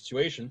fix the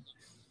situation,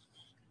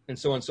 and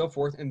so on and so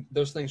forth. And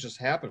those things just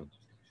happen.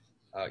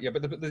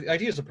 But the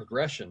idea is a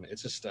progression.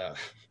 It's just,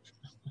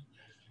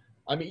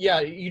 I mean,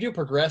 you do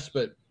progress,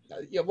 but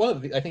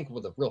I think one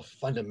of the real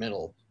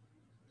fundamental,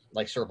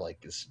 like sort of like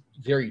this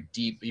very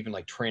deep, even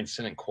like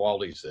transcendent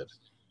qualities that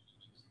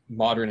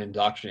modern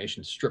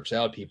indoctrination strips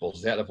out of people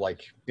is that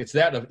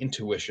of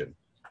intuition,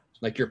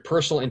 like your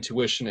personal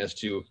intuition as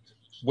to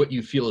what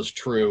you feel is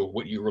true,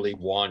 what you really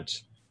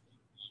want,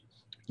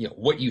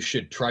 what you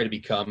should try to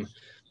become.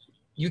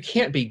 You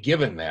can't be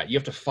given that. You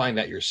have to find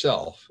that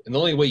yourself. And the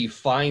only way you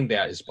find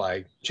that is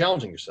by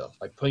challenging yourself,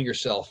 by putting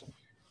yourself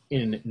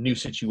in new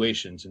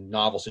situations and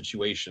novel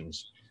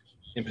situations,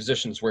 in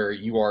positions where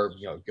you are,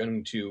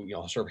 going to,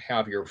 sort of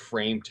have your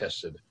frame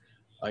tested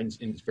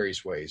in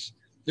various ways.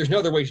 There's no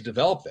other way to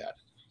develop that.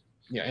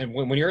 And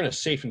when you're in a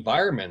safe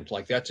environment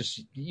like that,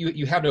 just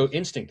you have no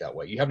instinct that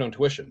way. You have no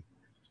intuition.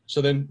 So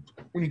then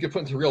when you get put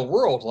into the real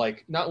world,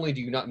 like not only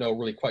do you not know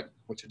really quite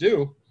what to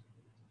do,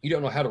 you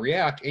don't know how to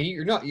react, and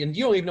you don't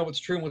even know what's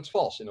true and what's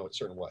false in a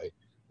certain way.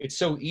 It's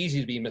so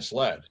easy to be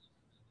misled,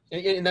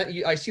 and that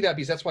I see that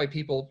because that's why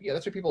people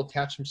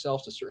attach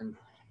themselves to certain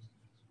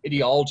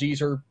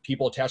ideologies are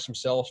people attach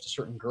themselves to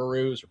certain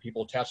gurus, or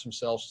people attach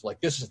themselves to, like,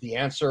 this is the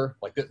answer,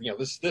 like,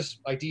 this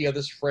idea,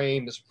 this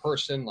frame, this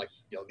person, like,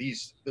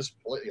 this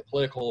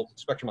political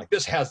spectrum, like,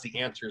 this has the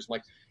answers.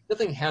 Like,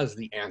 nothing has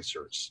the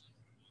answers.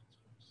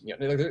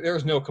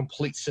 There's no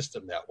complete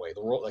system that way.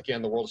 The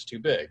world is too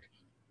big.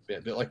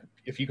 But like, hopefully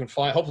if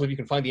you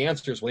can find the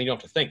answers, well, you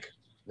don't have to think.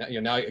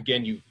 Now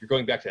again, you're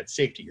going back to that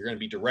safety. You're going to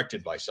be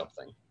directed by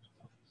something.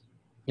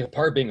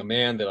 Part of being a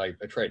man that I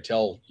try to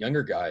tell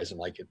younger guys, and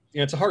like,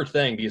 it's a hard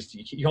thing because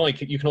you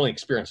can only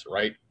experience it,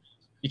 right?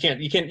 You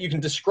can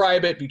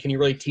describe it, but can you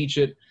really teach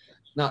it?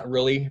 Not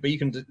really, but you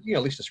can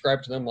at least describe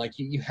it to them. Like,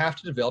 you have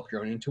to develop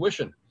your own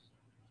intuition,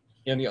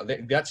 and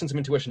that sense of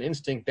intuition,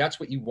 instinct, that's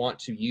what you want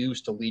to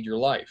use to lead your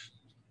life.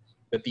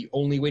 But the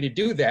only way to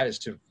do that is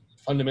to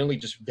fundamentally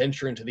just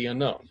venture into the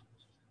unknown.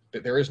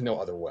 That there is no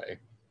other way.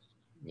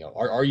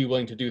 Are you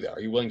willing to do that?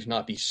 Are you willing to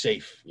not be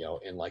safe? In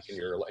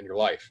your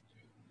life.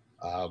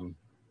 And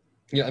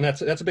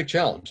that's a big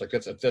challenge. Like,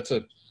 that's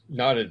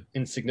not an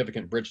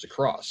insignificant bridge to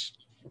cross.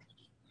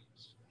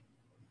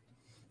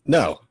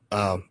 No,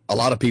 a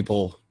lot of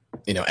people,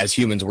 as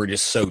humans, we're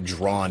just so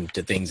drawn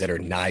to things that are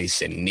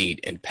nice and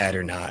neat and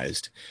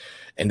patternized,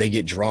 and they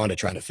get drawn to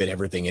trying to fit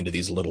everything into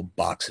these little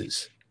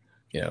boxes.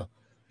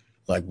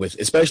 Like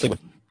especially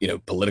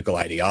with political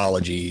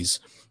ideologies,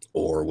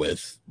 or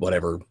with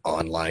whatever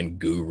online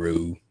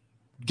guru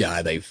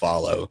guy they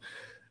follow.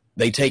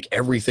 They take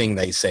everything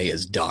they say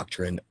as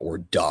doctrine or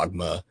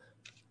dogma,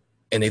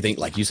 and they think,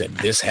 like you said,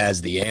 this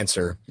has the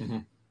answer. Mm-hmm.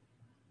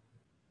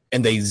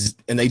 And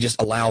they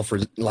just allow for,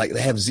 like,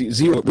 they have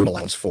zero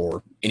allowance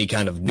for any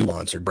kind of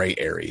nuance or gray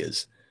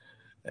areas.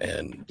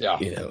 And,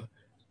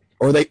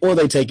 or they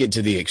take it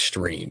to the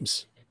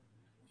extremes,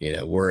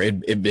 where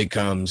it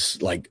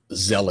becomes like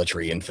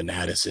zealotry and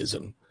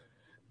fanaticism.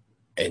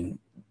 And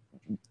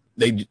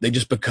they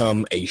just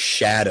become a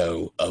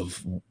shadow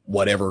of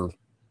whatever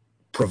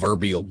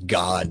proverbial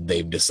god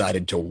they've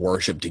decided to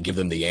worship to give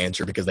them the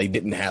answer, because they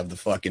didn't have the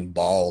fucking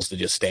balls to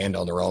just stand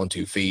on their own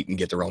 2 feet and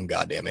get their own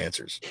goddamn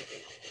answers.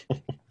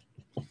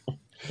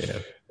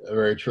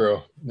 Very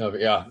true. No, but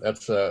yeah,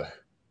 that's I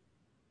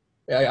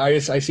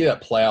see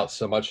that play out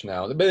so much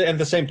now. But at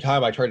the same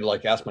time, I try to,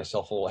 like, ask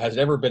myself, well, has it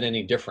ever been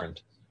any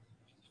different?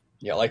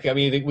 Like, I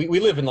mean, we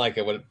live in, like,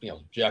 what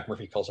Jack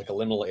Murphy calls, like, a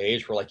liminal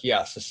age, where, like,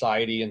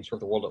 society and sort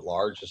of the world at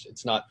large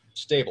it's not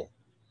stable.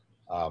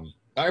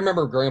 I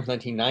remember growing up in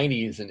the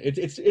 1990s, and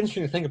it's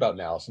interesting to think about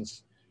now,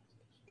 since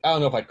I don't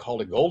know if I'd call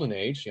it a golden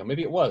age.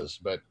 Maybe it was,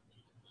 but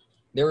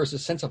there was a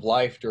sense of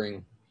life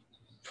during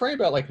probably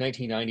about, like,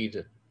 1990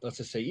 to, let's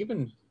just say,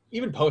 even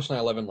post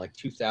 9/11, like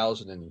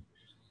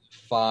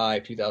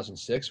 2005,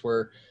 2006,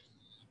 where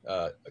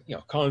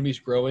economy's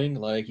growing.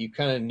 Like, you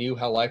kind of knew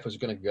how life was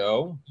going to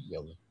go.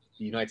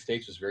 The United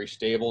States was very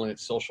stable in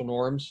its social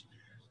norms.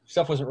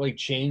 Stuff wasn't really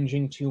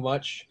changing too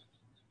much.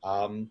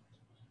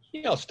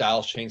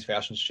 Styles changed,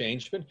 fashions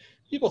changed, but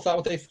people thought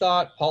what they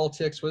thought.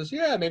 Politics was,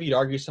 maybe you'd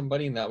argue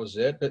somebody and that was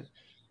it, but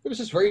it was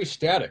just very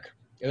static.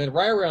 And then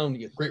right around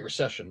the Great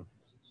Recession,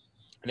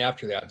 and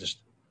after that, just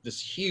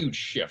this huge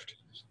shift,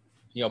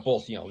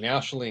 both,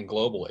 nationally and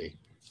globally.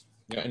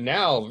 And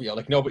now,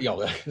 like, nobody,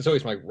 it's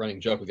always my running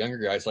joke with younger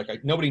guys,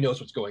 like, nobody knows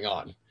what's going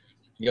on.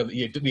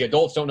 The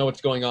adults don't know what's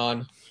going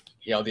on.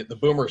 The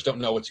boomers don't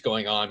know what's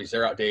going on because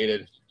they're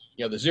outdated.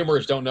 The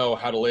Zoomers don't know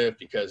how to live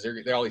because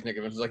they're all these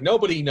negative. It's like,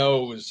 nobody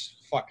knows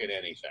fucking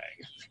anything.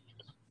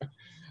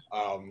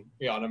 On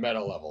a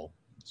meta level.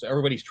 So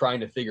everybody's trying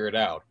to figure it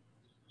out.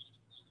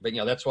 But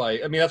that's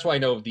why I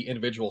know the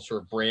individual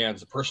sort of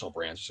brands, the personal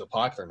brands, are so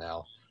popular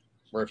now.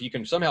 Where if you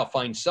can somehow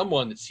find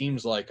someone that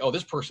seems like, oh,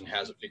 this person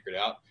has it figured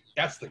out,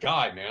 that's the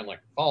guy, man. Like,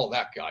 follow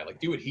that guy.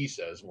 Like, do what he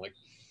says. I'm like,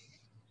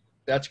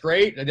 that's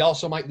great. It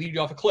also might lead you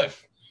off a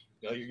cliff.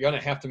 You're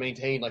gonna have to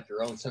maintain, like,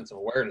 your own sense of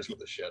awareness with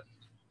this shit.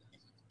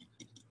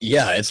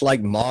 Yeah, it's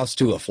like moths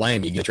to a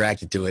flame. You get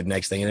attracted to it.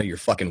 Next thing you know, your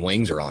fucking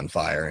wings are on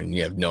fire, and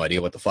you have no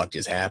idea what the fuck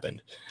just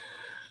happened.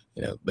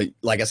 But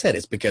like I said,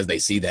 it's because they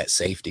see that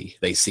safety.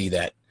 They see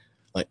that,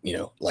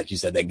 like you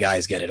said, that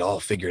guy's got it all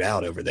figured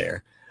out over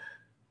there.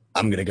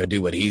 I'm going to go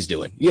do what he's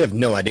doing. You have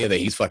no idea that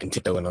he's fucking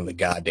tiptoeing on the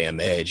goddamn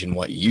edge, and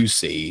what you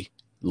see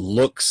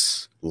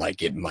looks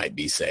like it might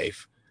be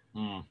safe.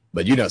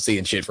 But you're not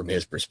seeing shit from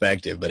his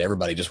perspective, but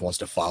everybody just wants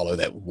to follow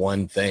that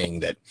one thing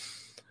that,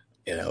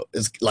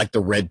 is like the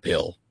red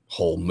pill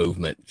whole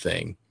movement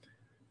thing.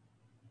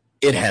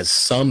 It has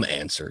some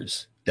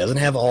answers, doesn't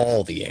have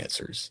all the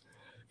answers.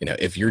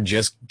 If you're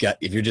just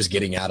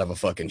getting out of a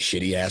fucking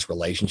shitty ass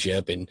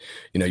relationship, and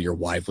your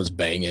wife was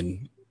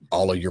banging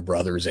all of your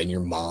brothers and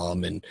your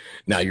mom, and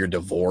now you're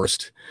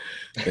divorced,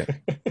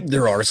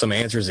 there are some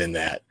answers in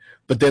that.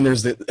 But then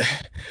there's the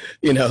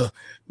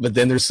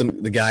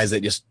guys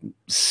that just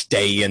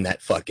stay in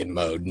that fucking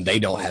mode, and they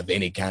don't have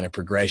any kind of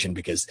progression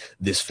because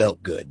this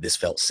felt good, this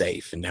felt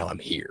safe, and now I'm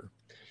here.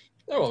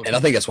 Oh, and I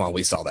think that's why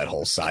we saw that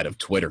whole side of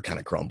Twitter kind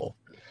of crumble.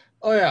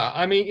 Oh yeah,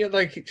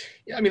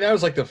 that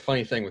was like the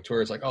funny thing with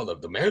Twitter. It's like, oh, the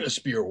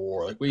Manosphere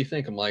War. Like, what do you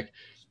think? I'm like,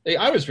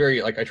 I was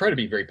very like I try to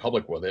be very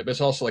public with it, but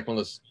it's also like one of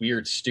those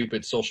weird,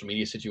 stupid social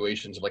media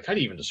situations of like how do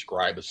you even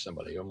describe as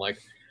somebody? I'm like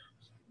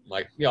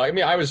I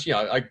mean, I was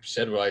I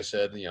said what I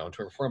said in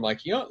Twitter before. I'm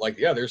like like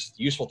yeah, there's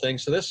useful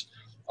things to this.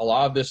 A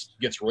lot of this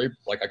gets really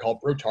like I call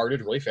it retarded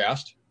really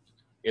fast.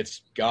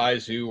 It's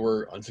guys who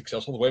were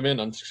unsuccessful with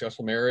women,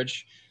 unsuccessful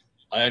marriage.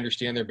 I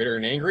understand they're bitter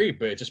and angry,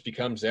 but it just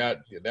becomes that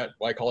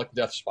what I call it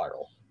the death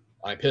spiral.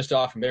 I'm pissed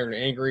off and bitter and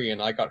angry,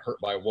 and I got hurt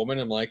by a woman.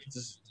 I'm like, it's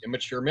just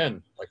immature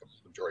men, like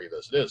a majority of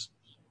this. It is.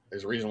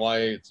 There's a reason why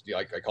it's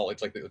like I call it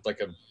it's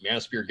like a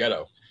manosphere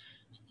ghetto.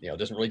 It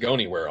doesn't really go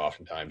anywhere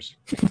oftentimes.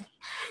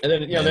 And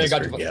then then it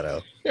got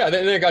ghetto. Yeah,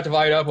 then it got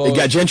divided up. It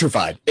got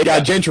gentrified. It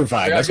got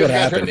gentrified. That's what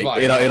happened.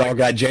 It all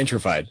got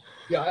gentrified.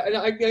 Yeah,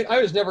 and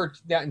I was never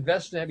that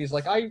invested in it because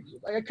like I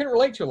couldn't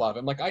relate to a lot of it.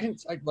 I'm like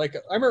I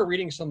remember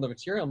reading some of the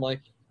material. I'm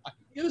like,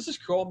 this is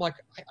cool. I'm like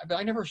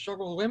I never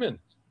struggled with women.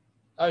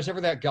 I was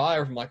never that guy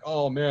where I'm like,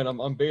 oh man,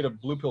 I'm beta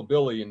blue pill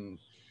Billy and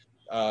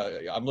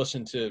I'm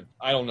listening to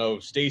I don't know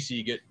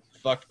Stacy get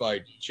fucked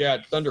by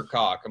Chad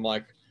Thundercock. I'm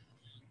like,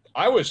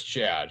 I was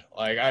Chad.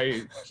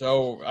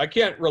 So I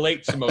can't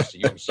relate to most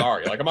of you. I'm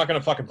sorry. Like I'm not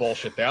gonna fucking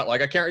bullshit that.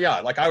 Like I can't.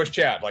 Yeah. Like I was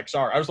Chad. Like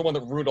sorry, I was the one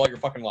that ruined all your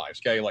fucking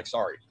lives. Okay. Like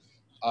sorry.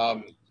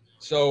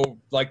 So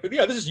like, but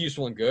yeah, this is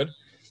useful and good.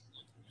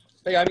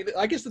 But yeah, I mean,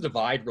 I guess the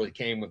divide really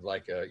came with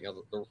like the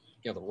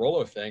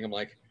Rolo thing. I'm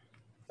like,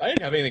 I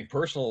didn't have anything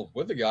personal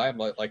with the guy. I'm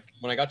like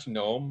when I got to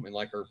know him in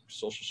like our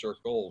social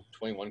circle,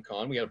 21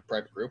 Con, we had a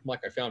private group. I'm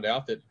like, I found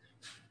out that.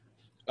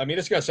 I mean,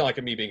 this is gonna sound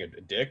like me being a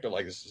dick, but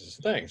like this is his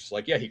thing. It's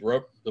like, yeah, he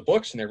wrote the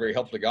books and they're very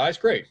helpful to guys,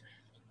 great.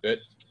 But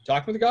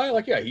talking with the guy,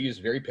 like, yeah, he's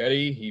very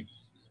petty. He's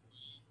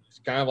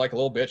kind of like a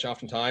little bitch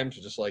oftentimes,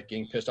 just like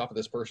getting pissed off at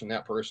this person,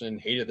 that person,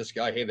 hated this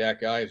guy, hated that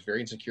guy. It's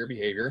very insecure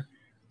behavior.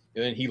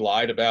 And then he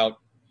lied about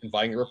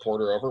inviting a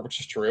reporter over, which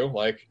is true.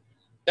 Like,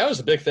 that was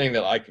the big thing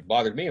that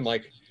bothered me. I'm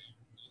like,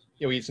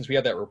 since we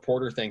had that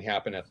reporter thing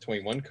happen at the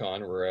 21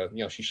 Con where,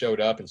 she showed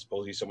up and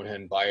supposedly someone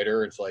had invited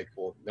her. It's like,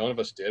 well, none of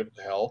us did. What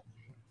the hell?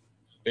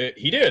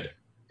 He did,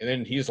 and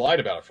then he's lied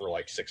about it for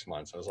like 6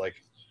 months. I was like,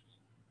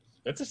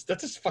 that's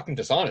just fucking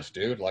dishonest,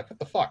 dude. Like, what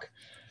the fuck?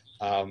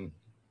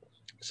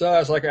 So I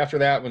was like, after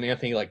that, when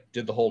Anthony like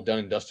did the whole done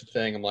and dusted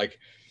thing, I'm like,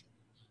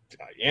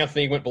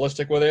 Anthony went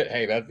ballistic with it.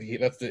 Hey,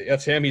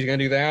 that's him. He's gonna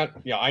do that.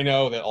 Yeah, I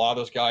know that a lot of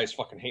those guys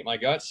fucking hate my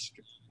guts.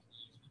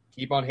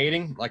 Keep on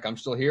hating, like I'm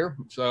still here.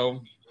 So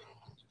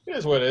it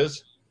is what it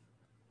is.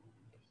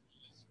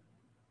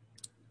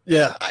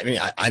 Yeah, I mean,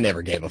 I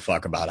never gave a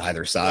fuck about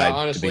either side. Yeah,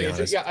 honestly, to be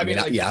honest. I mean,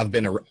 I've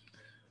been a.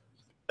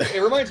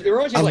 It reminds me.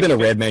 I've been a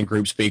Red Man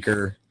group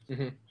speaker.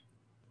 Mm-hmm.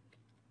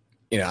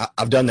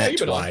 I've done that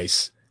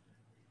twice.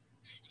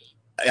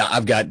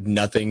 I've got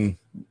nothing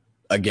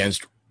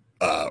against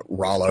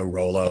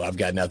Rolo. I've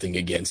got nothing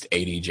against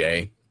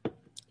ADJ.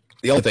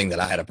 The only thing that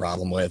I had a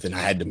problem with, and I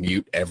had to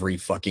mute every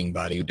fucking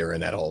buddy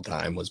during that whole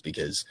time, was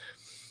because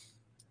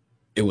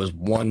it was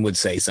one would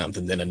say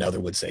something, then another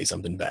would say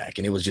something back,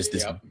 and it was just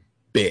this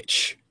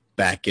bitch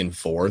back and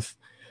forth.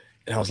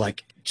 And I was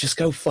like, just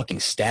go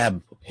fucking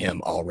stab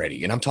him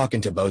already. And I'm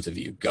talking to both of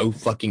you. Go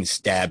fucking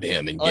stab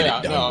him and get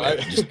it done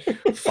with.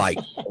 Just fight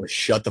or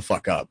shut the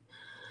fuck up.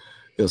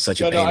 It was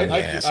such a pain in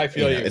the ass. I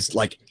feel you. It's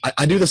like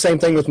I do the same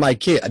thing with my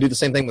kid. I do the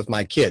same thing with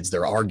my kids.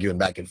 They're arguing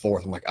back and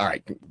forth. I'm like, all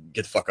right,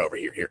 get the fuck over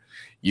here. Here,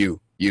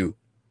 you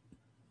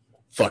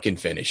fucking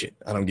finish it.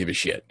 I don't give a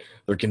shit.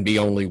 There can be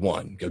only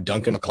one. Go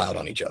dunking a cloud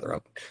on each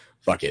other.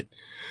 Fuck it.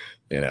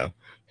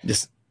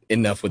 Just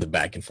enough with the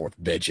back and forth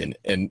bitching.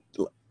 And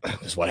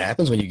that's what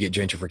happens when you get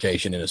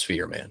gentrification in a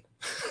sphere, man.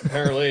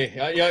 Apparently,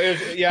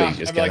 They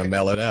just gotta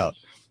mellow it out.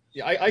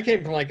 Yeah, I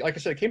came from like I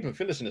said, I came from the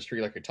fitness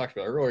industry, like we talked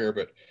about earlier.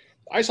 But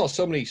I saw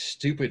so many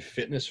stupid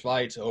fitness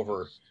fights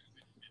over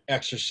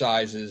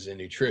exercises and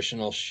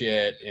nutritional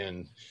shit,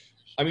 and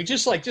I mean,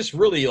 just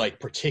really like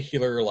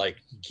particular like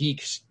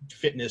geek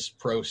fitness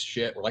pro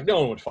shit, where like no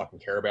one would fucking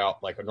care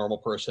about like a normal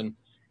person,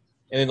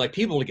 and then like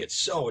people would get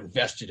so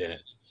invested in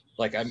it.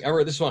 Like I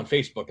remember this was on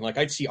Facebook, and like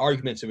I'd see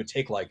arguments that would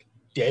take like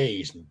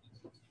days and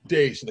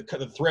days. So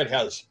the thread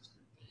has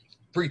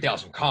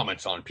 3,000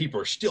 comments on. People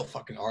are still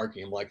fucking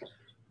arguing. Like,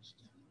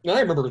 and I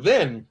remember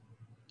then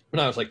when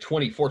I was like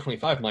 24,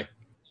 25, I'm like,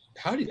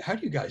 how do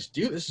you guys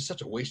do this? Is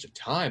such a waste of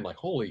time. Like,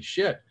 holy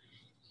shit.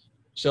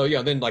 So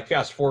then like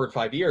fast forward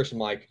 5 years, I'm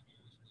like,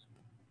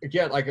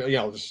 again, like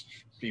just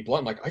be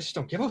blunt. I'm like, I just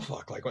don't give a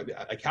fuck.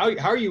 Like how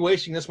are you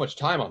wasting this much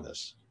time on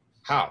this?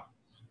 How?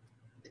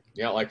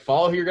 Like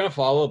follow who you're going to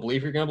follow,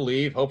 believe who you're going to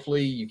believe.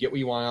 Hopefully you get what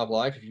you want out of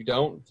life. If you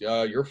don't,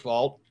 your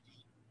fault.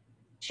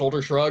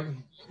 Shoulder shrug.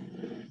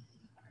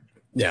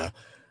 Yeah.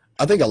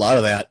 I think a lot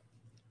of that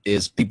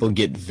is people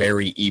get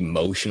very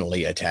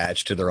emotionally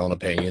attached to their own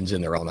opinions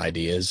and their own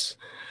ideas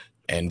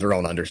and their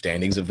own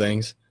understandings of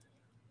things.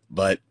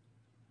 But,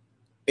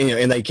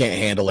 and they can't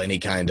handle any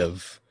kind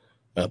of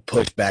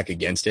pushback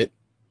against it.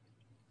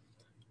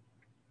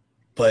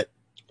 But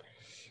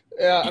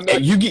yeah, I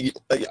mean, you get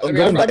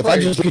if I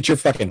just look at your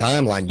fucking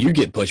timeline, you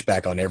get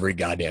pushback on every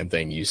goddamn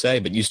thing you say,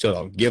 but you still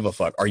don't give a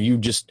fuck. Are you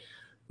just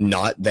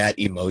not that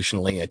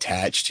emotionally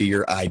attached to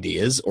your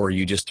ideas, or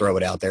you just throw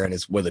it out there and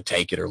it's with a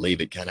take it or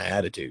leave it kind of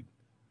attitude?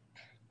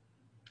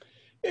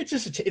 It's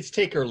just it's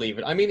take or leave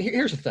it. I mean,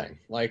 here's the thing.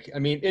 Like, I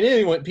mean, and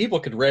anyone, people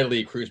could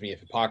readily accuse me of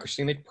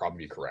hypocrisy, and they'd probably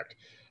be correct.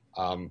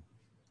 I'm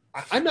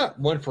not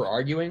one for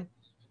arguing,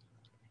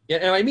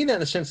 and I mean that in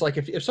the sense, like,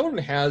 if someone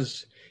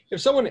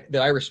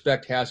that I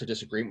respect has a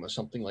disagreement with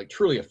something, like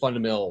truly a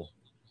fundamental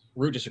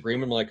root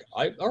disagreement, I'm like,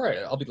 all right,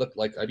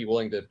 I'd be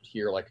willing to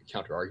hear like a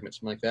counter argument,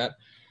 something like that.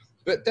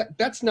 But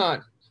that's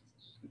not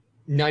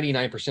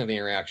 99% of the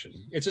interaction.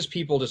 It's just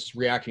people just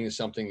reacting to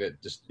something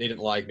that just they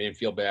didn't like, made them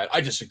feel bad.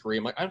 I disagree.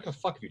 I'm like, I don't give a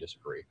fuck if you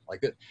disagree. Like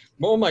that.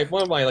 One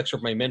of my like, sort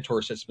of my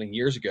mentors said something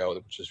years ago,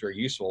 which was very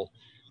useful.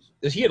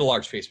 Is he had a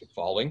large Facebook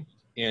following,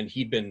 and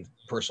he'd been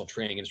personal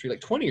training industry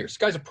like 20 years. This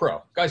guy's a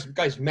pro.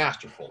 Guy's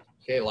masterful.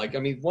 Okay, like I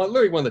mean,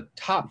 literally one of the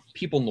top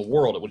people in the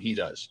world at what he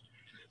does.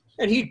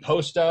 And he'd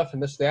post stuff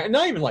and this, that, and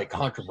not even like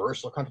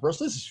controversial.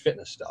 This is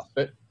fitness stuff,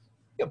 but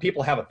you know,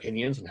 people have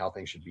opinions on how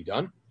things should be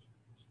done.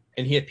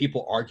 And he had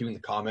people arguing in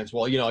the comments.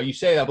 Well, you know, you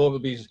say that, blah, blah,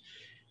 blah,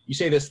 you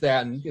say this,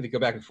 that, and you know, they go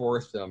back and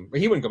forth. Or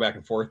he wouldn't go back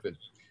and forth, but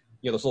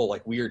you know, those little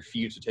like weird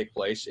feuds would take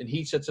place. And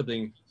he said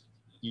something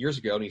years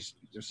ago, and it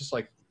was just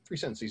like 3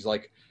 sentences. He's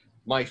like,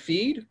 my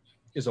feed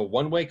is a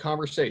one-way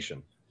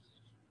conversation.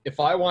 If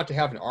I want to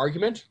have an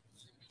argument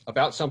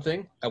about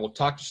something, I will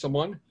talk to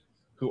someone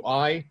who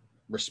I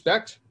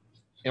respect,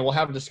 and we'll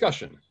have a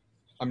discussion.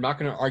 I'm not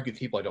going to argue with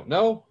people I don't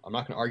know. I'm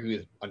not going to argue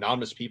with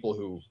anonymous people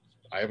who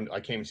I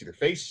can't even see their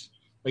face.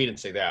 Well, he didn't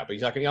say that, but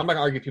I'm not going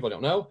to argue with people I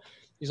don't know.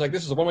 He's like,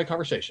 this is a one-way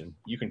conversation.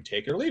 You can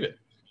take it or leave it.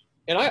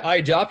 And I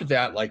adopted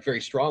that like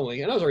very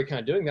strongly, and I was already kind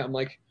of doing that. I'm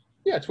like,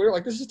 yeah, Twitter,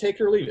 like this is take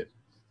it or leave it.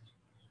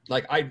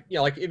 Like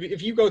like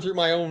if you go through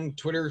my own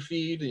Twitter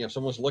feed, you know,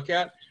 someone's look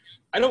at,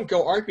 I don't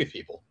go argue with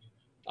people.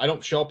 I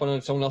don't show up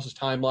on someone else's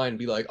timeline and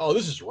be like, oh,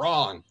 this is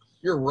wrong.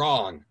 You're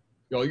wrong.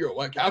 You know, you're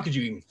like, how could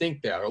you even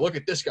think that? Or look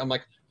at this guy. I'm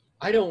like,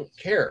 I don't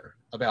care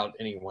about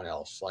anyone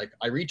else. Like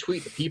I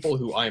retweet the people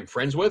who I am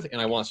friends with and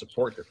I want to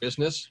support their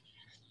business.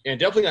 And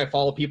definitely I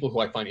follow people who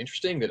I find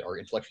interesting that are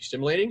intellectually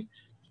stimulating.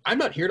 I'm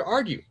not here to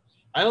argue.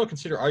 I don't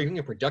consider arguing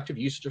a productive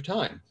usage of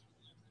time.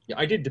 Yeah,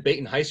 I did debate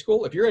in high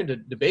school. If you're into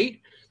debate,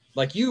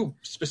 like you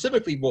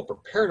specifically will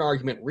prepare an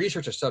argument,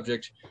 research a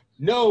subject,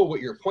 know what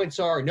your points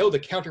are, know the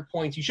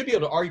counterpoints. You should be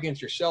able to argue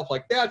against yourself.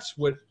 Like that's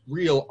what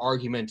real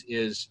argument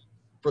is,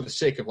 for the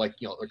sake of like,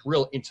 you know, like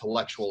real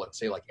intellectual, let's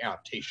say like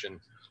adaptation,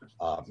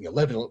 you know,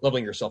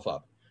 leveling yourself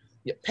up.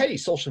 Yeah, petty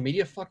social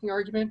media fucking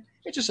argument,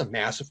 it's just a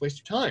massive waste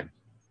of time.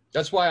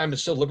 That's why I'm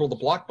so liberal to the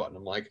block button.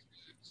 I'm like,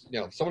 you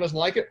know, if someone doesn't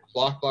like it,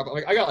 block.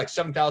 Like, I got like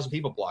 7,000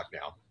 people blocked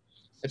now.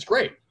 It's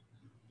great.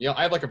 You know,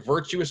 I have like a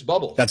virtuous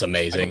bubble. That's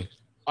amazing.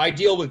 I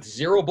deal with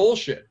zero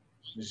bullshit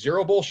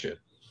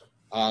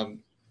on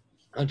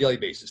a daily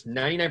basis.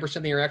 99%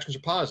 of the interactions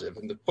are positive,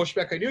 and the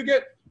pushback I do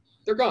get,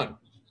 they're gone.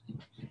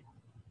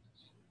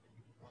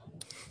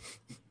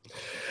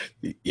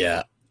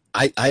 Yeah,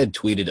 I had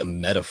tweeted a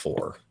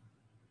metaphor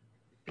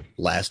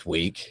last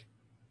week.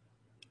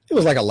 It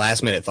was like a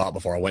last minute thought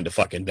before I went to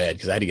fucking bed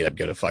because I had to get up and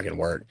go to fucking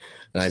work.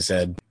 And I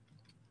said,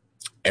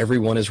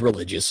 everyone is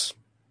religious,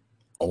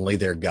 only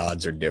their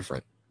gods are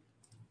different.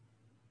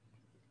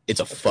 It's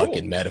a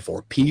fucking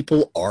metaphor.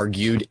 People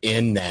argued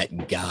in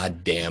that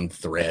goddamn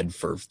thread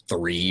for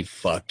 3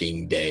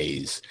 fucking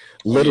days.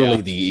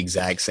 Literally the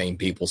exact same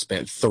people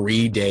spent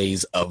 3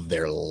 days of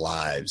their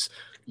lives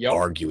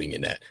arguing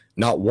in that.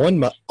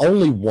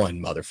 Only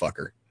one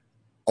motherfucker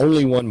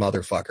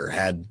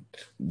had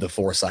the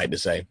foresight to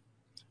say,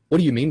 what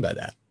do you mean by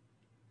that?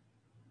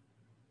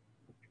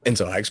 And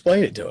so I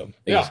explained it to him.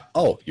 He goes,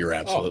 oh, you're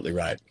absolutely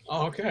right.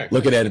 Oh, okay.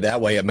 Looking at it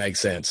that way, it makes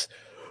sense.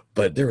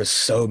 But there are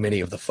so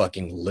many of the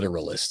fucking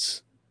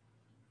literalists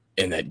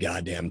in that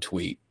goddamn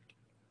tweet.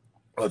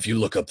 Well, if you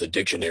look up the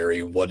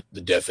dictionary, what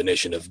the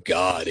definition of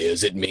God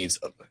is, it means...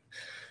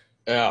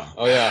 Yeah.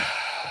 Oh, yeah.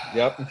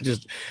 Yep.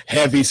 Just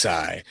heavy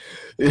sigh.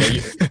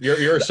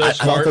 You're so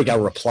smart. I don't think I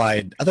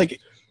replied. I think,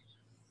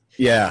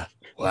 yeah,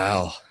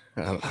 wow.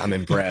 I'm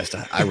impressed.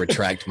 I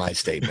retract my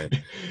statement.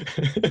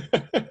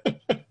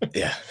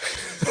 Yeah.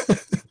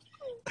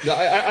 No,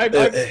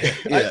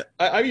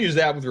 I've used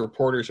that with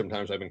reporters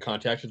sometimes. I've been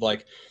contacted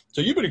like,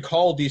 so you've been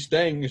called these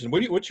things, and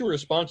what's your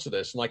response to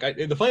this? And like,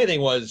 the funny thing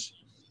was,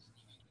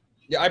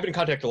 I've been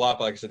contacted a lot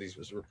by, like I said,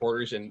 these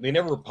reporters, and they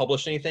never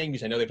publish anything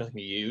because I know they have nothing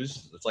to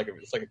use. It's like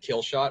a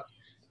kill shot.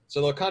 So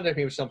they'll contact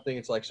me with something.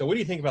 It's like, so what do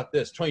you think about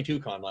this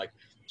 22con? Like,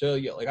 so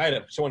like I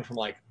had someone from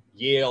like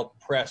Yale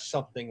Press,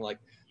 something like,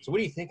 so what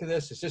do you think of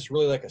this? Is this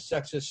really like a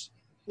sexist?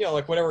 You know,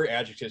 like whatever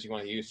adjectives you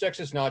want to use,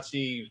 sexist,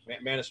 Nazi,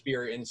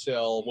 manosphere,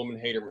 incel, woman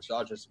hater,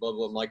 misogynist, blah, blah,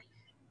 blah. I'm like,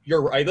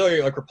 I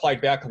literally like replied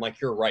back. I'm like,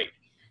 you're right.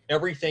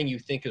 Everything you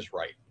think is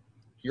right.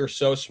 You're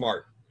so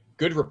smart.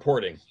 Good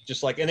reporting.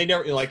 Just like, and they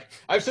never, like,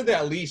 I've said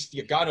that at least,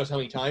 God knows how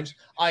many times.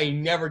 I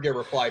never get a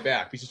reply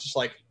back because it's just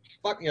like,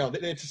 fuck, you know,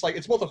 it's just like,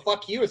 it's both a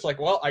fuck you. It's like,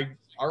 well,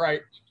 all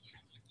right.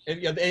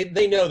 And you know,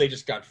 they know they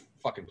just got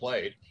fucking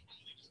played.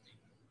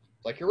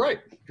 Like, you're right.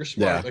 You're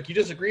smart. Yeah. Like, you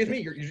disagree with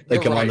me. They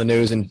come right. on the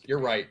news and you're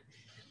right.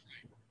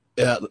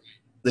 Yeah,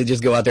 they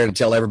just go out there to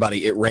tell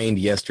everybody it rained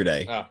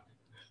yesterday.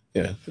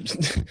 Yeah,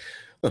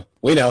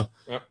 we know.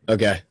 Yep.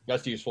 Okay,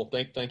 that's useful.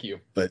 Thank you.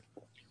 But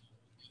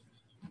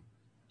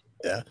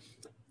yeah,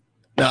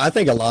 no, I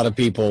think a lot of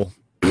people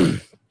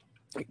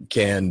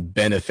can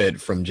benefit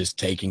from just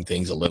taking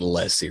things a little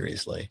less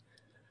seriously,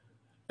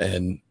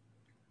 and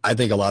I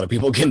think a lot of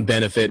people can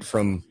benefit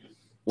from,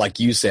 like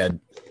you said,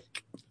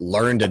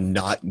 learn to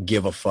not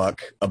give a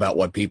fuck about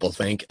what people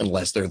think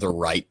unless they're the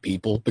right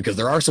people, because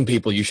there are some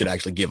people you should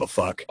actually give a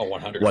fuck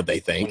 100. what they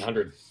think.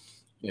 100.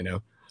 You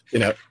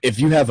know, if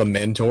you have a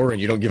mentor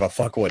and you don't give a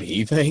fuck what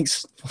he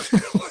thinks,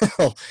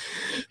 well,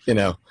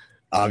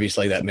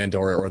 obviously that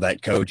mentor or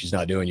that coach is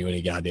not doing you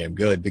any goddamn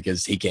good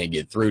because he can't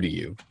get through to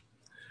you.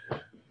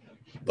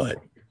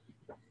 But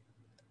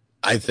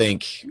I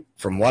think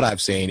from what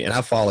I've seen, and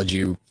I followed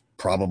you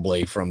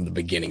probably from the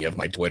beginning of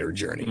my Twitter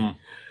journey,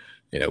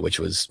 which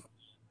was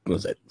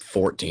it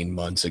 14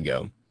 months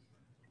ago.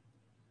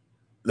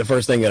 The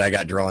first thing that I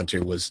got drawn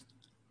to was,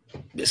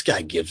 this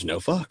guy gives no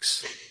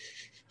fucks.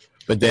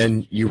 But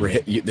then you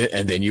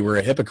were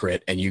a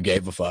hypocrite and you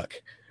gave a fuck.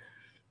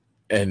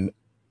 And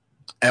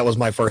that was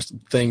my first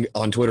thing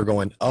on Twitter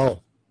going,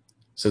 oh,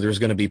 so there's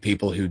going to be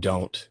people who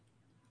don't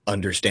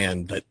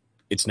understand that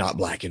it's not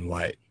black and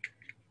white.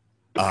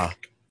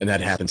 And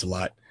that happens a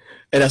lot.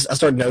 And I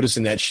started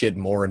noticing that shit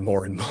more and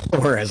more and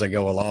more as I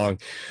go along.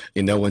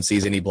 No one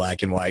sees any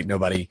black and white.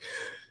 Nobody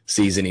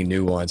sees any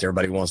nuance.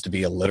 Everybody wants to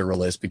be a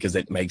literalist because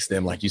it makes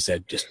them, like you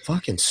said, just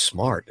fucking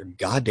smart. They're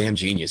goddamn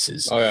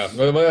geniuses. Oh, yeah.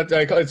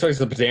 It's always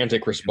the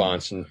pedantic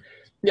response. And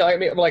yeah, I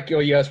mean, like,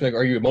 you asked me, like,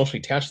 are you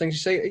emotionally attached to things you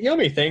say? You know how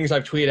many things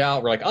I've tweeted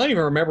out where, like, I don't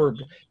even remember.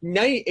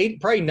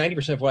 Probably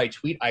 90% of what I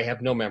tweet, I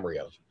have no memory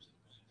of.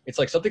 It's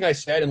like something I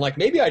said, and like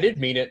maybe I did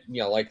mean it,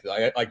 like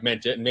I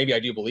meant it, and maybe I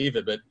do believe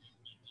it, but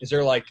is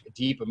there like a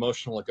deep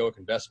emotional egoic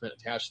investment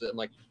attached to it? I'm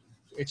like,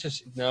 it's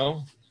just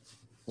no.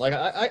 Like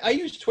I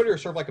use Twitter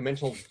sort of like a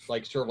mental,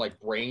 like sort of like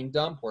brain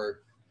dump where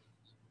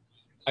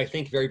I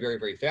think very, very,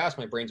 very fast.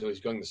 My brain's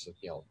always going this,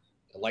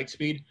 light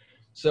speed.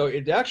 So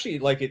it actually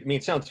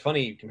it sounds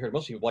funny compared to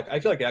most people. Like I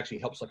feel like it actually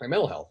helps like my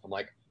mental health. I'm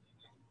like,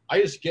 I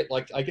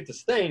get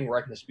this thing where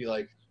I can just be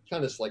like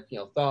kind of this like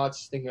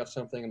thoughts, thinking about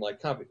something. I'm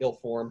like kind of ill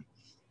formed.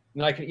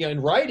 And I can,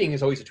 and writing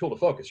is always a tool to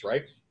focus,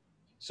 right?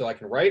 So I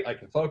can write, I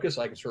can focus,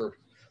 I can sort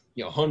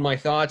of, hone my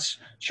thoughts,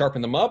 sharpen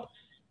them up,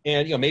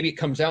 and maybe it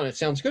comes out and it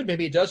sounds good,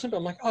 maybe it doesn't, but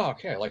I'm like, oh,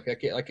 okay, like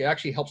it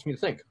actually helps me to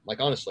think. Like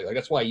honestly, like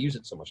that's why I use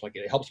it so much. Like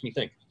it helps me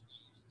think.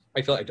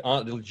 I feel like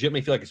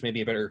legitimately feel like it's made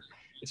me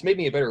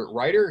a better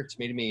writer. It's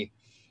made me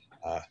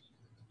a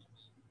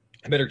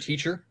better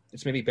teacher.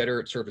 It's made me better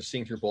at sort of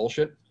seeing through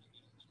bullshit.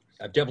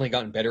 I've definitely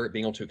gotten better at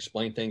being able to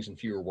explain things in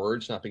fewer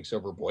words, not being so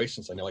verbose,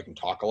 since I know I can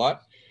talk a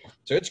lot.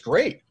 So it's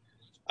great.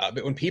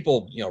 But when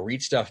people,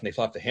 read stuff and they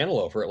flap the handle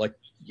over it, like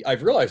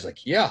I've realized,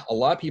 like, yeah, a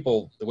lot of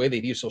people, the way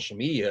they view social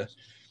media,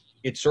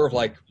 it's sort of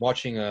like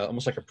watching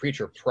almost like a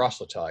preacher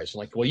proselytize.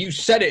 Like, well, you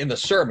said it in the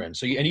sermon,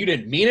 and you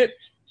didn't mean it,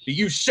 but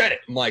you said it.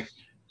 I'm like,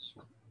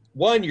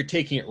 one, you're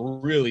taking it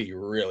really,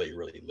 really,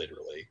 really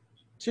literally.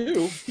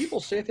 Two, people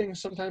say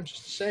things sometimes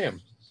just to say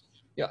them.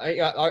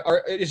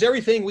 Is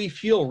everything we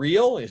feel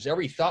real? Is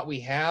every thought we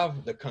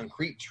have the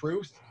concrete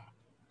truth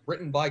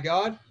written by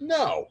God?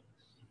 No.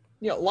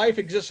 Life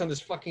exists on this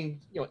fucking,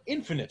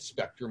 infinite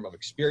spectrum of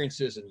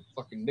experiences and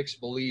fucking mixed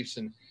beliefs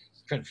and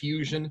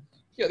confusion.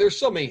 There's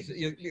so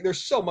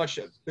much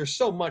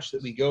that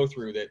we go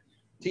through that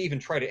to even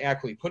try to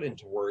accurately put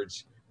into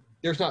words,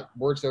 there's not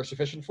words that are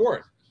sufficient for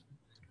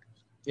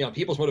it.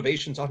 People's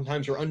motivations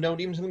oftentimes are unknown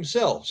even to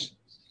themselves.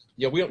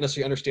 We don't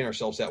necessarily understand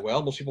ourselves that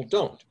well. Most people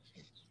don't.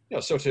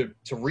 So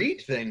to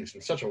read things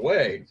in such a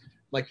way,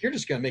 like you're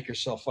just going to make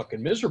yourself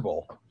fucking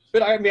miserable.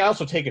 But I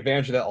also take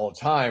advantage of that all the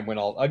time when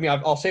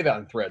I'll say that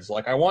in threads.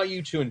 Like, I want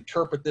you to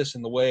interpret this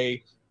in the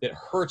way that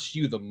hurts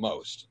you the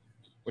most.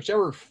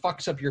 Whichever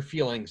fucks up your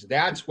feelings,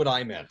 that's what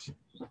I meant.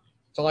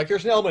 So like,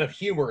 there's an element of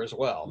humor as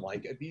well.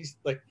 Like it's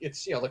like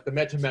the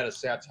meta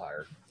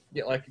satire.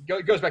 Yeah, like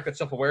it goes back to that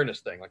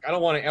self-awareness thing. Like, I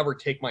don't want to ever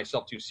take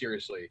myself too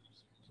seriously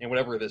in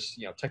whatever this,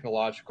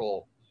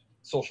 technological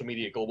social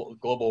media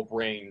global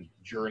brain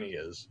journey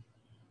is.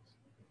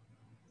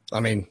 I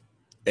mean,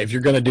 if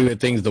you're going to do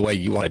things the way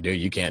you want to do,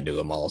 you can't do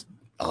them all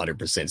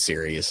 100%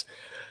 serious.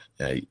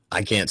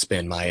 I can't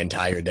spend my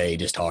entire day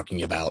just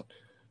talking about,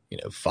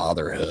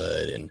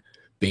 fatherhood and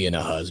being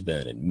a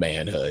husband and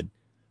manhood.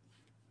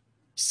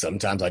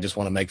 Sometimes I just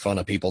want to make fun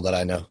of people that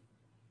I know.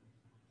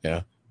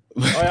 Oh,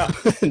 yeah.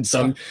 And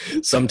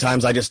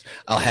sometimes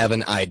I'll have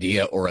an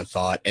idea or a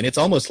thought, and it's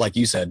almost like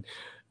you said,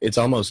 it's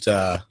almost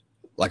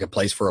like a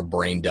place for a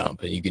brain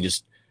dump, and you can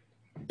just,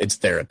 it's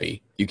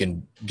therapy. You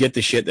can get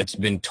the shit that's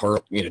been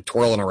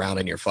twirling around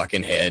in your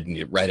fucking head, and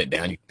you write it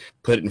down. You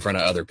put it in front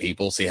of other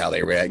people, see how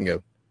they react, and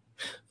go,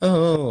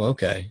 "Oh,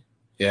 okay,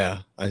 yeah,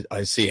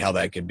 I see how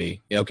that could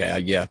be. Okay,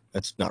 yeah,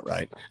 that's not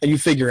right." And you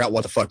figure out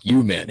what the fuck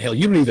you meant. Hell,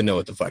 you don't even know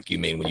what the fuck you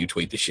mean when you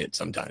tweet the shit.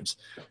 Sometimes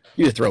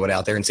you just throw it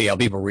out there and see how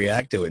people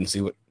react to it, and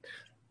see what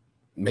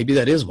maybe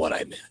that is what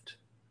I meant.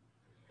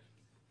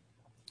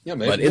 Yeah,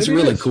 but it's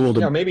really cool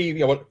to, maybe, you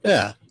know what?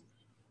 yeah,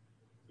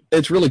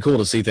 it's really cool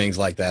to see things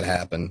like that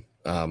happen.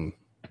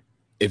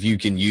 If you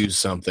can use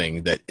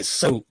something that is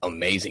so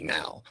amazing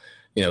now,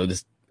 you know,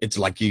 this, it's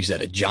like you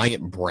said, a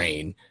giant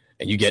brain,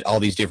 and you get all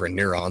these different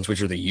neurons,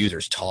 which are the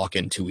users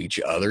talking to each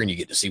other, and you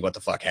get to see what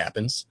the fuck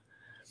happens.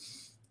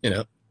 You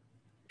know,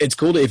 it's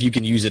cool if you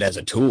can use it as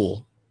a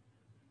tool,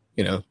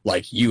 you know,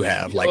 like you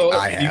have, like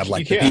I have,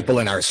 like the people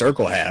in our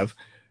circle have.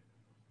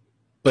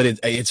 But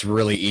it's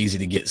really easy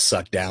to get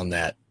sucked down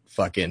that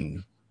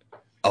fucking,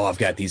 oh, I've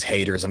got these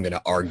haters, I'm going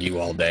to argue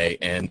all day.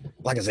 And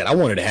like I said, I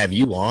wanted to have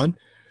you on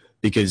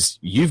because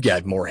you've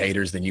got more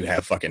haters than you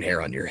have fucking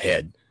hair on your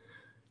head.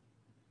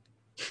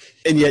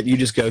 And yet you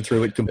just go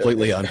through it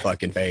completely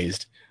unfucking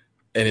phased.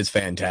 And it's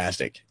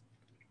fantastic.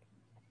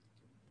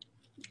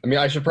 I mean,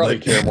 I should probably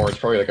care more. It's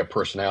probably like a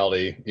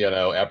personality, you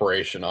know,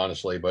 aberration,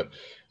 honestly. But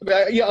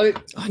yeah,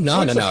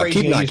 no.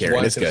 Keep not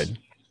caring. It's good.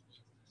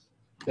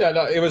 Yeah,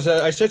 no, it was.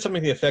 I said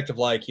something to the effect of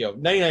like, you know,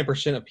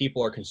 99% of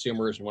people are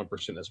consumers and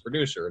 1% is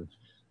producer. And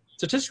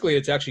statistically,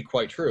 it's actually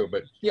quite true.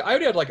 But yeah, I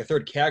would add like a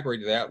third category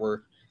to that,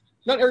 where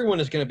not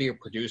everyone is going to be a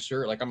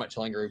producer. Like, I'm not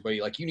telling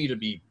everybody like you need to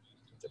be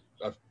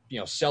a, you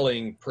know,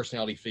 selling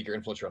personality figure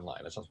influencer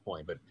online. That's not the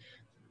point. But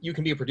you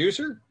can be a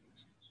producer.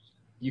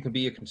 You can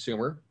be a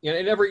consumer. You know,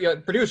 and every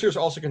producers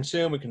also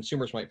consume, and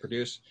consumers might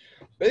produce.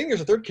 But I think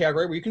there's a third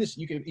category where you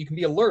can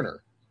be a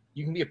learner.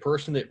 You can be a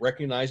person that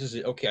recognizes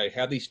that, okay, I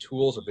have these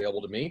tools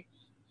available to me.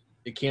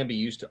 It can be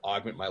used to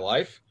augment my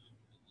life.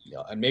 You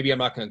know, and maybe I'm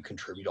not going to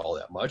contribute all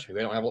that much.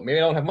 Maybe I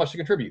don't have much to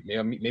contribute.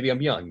 Maybe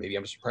I'm young. Maybe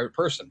I'm just a private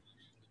person.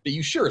 But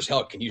you sure as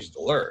hell can use it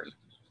to learn.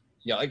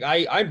 Yeah, like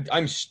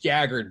I'm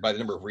staggered by the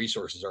number of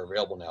resources that are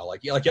available now.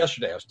 Like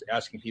yesterday, I was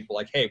asking people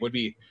like, hey, would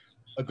be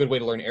a good way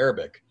to learn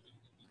Arabic?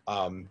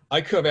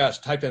 I could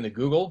have typed into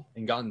Google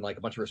and gotten like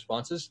a bunch of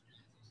responses.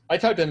 I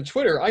typed into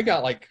Twitter. I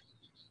got like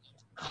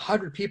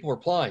 100 people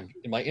replying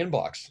in my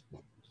inbox,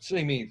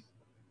 sending me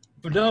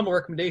phenomenal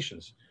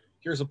recommendations.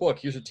 Here's a book.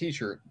 Here's a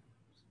teacher.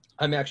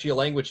 I'm actually a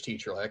language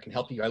teacher. Like, I can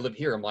help you. I live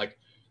here. I'm like,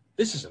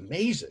 this is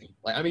amazing.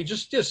 Like, I mean,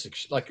 just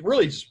like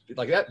really just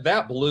like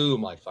that blew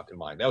my fucking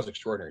mind. That was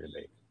extraordinary to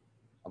me.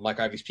 I'm like,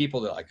 I have these people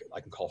that I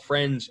can call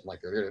friends. And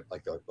like they're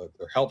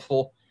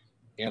helpful.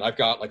 And I've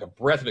got like a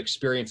breadth of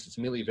experience that's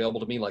immediately available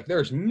to me. Like,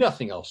 there's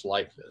nothing else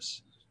like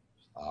this.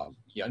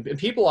 Yeah. And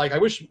people like, I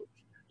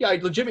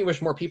legitimately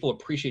wish more people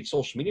appreciate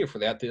social media for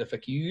that. That if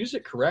like, you use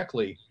it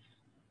correctly,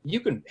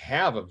 you can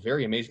have a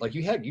very amazing, like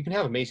you can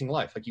have amazing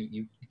life. Like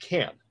you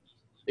can.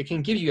 It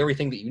can give you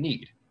everything that you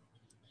need,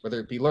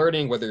 whether it be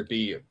learning, whether it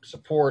be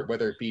support,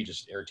 whether it be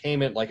just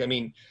entertainment. Like, I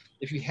mean,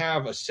 if you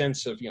have a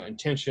sense of, you know,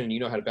 intention, you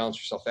know how to balance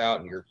yourself out,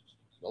 and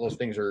all those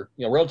things are,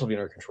 you know, relatively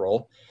under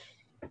control.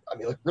 I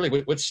mean, like,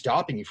 really, what's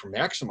stopping you from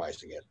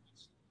maximizing it?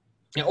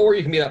 You know, or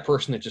you can be that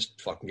person that just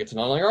fucking gets in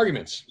online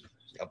arguments.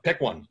 You know, pick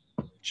one,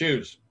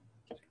 choose.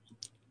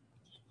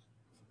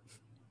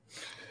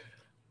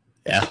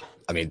 Yeah,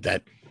 I mean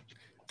that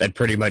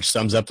pretty much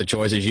sums up the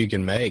choices you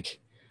can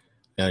make.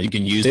 You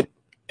can use it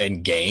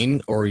and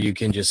gain, or you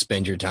can just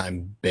spend your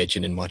time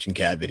bitching and watching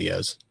cat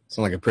videos.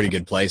 Sounds like a pretty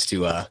good place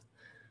to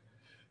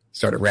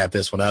start to wrap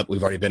this one up.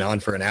 We've already been on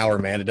for an hour,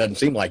 man. It doesn't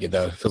seem like it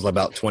though. It feels like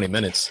about 20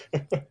 minutes.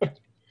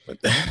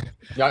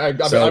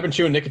 I've been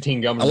chewing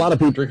nicotine gum and a lot of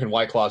people drinking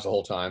White Claws the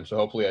whole time, so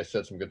hopefully I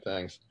said some good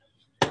things.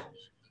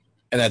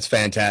 And that's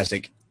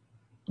fantastic.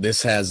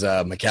 This has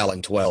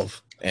Macallan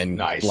 12 and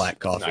black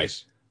coffee.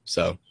 Nice.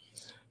 So,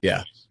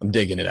 yeah, I'm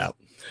digging it out.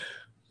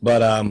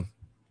 But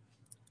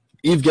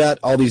you've got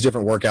all these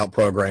different workout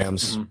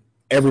programs. Mm-hmm.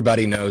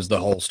 Everybody knows the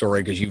whole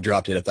story because you've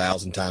dropped it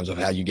 1,000 times of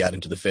how you got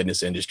into the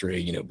fitness industry,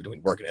 you know,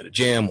 between working at a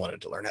gym, wanting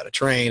to learn how to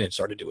train, and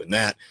started doing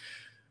that.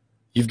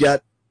 You've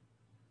got,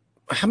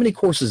 how many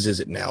courses is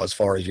it now as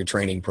far as your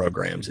training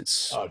programs?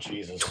 It's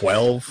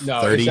 12,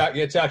 no, 30?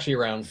 It's actually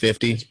around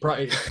 50. It's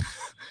probably,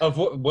 of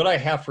what I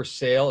have for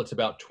sale, it's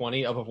about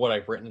 20. Of what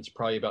I've written, it's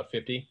probably about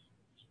 50.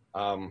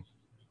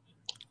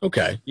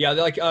 Okay. Yeah,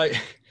 like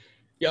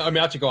yeah, I mean,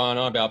 not to go on and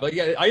on about, but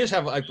yeah, I just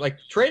have like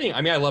training.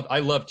 I mean, I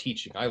love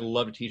teaching. I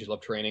love to teach. I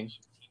love training.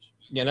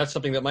 Yeah, and that's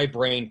something that my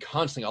brain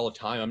constantly all the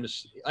time.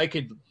 I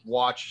could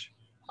watch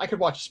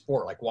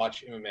sport, like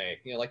watch MMA.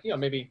 You know, like, you know,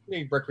 maybe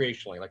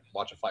recreationally, like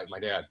watch a fight with my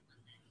dad.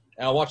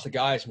 And I'll watch the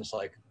guys, and it's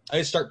like I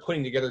just start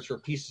putting together sort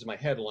of pieces in my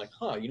head, and like,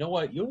 you know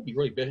what? You would be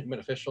really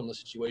beneficial in this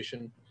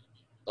situation,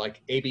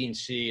 like A, B, and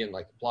C, and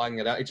like applying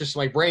it out. It's just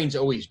my brain's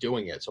always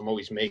doing it, so I'm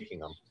always making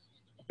them.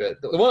 But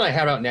the one I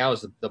have out now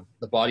is the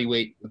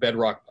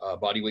Bedrock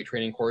body weight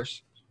training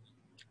course,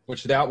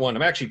 which that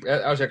one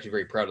I was actually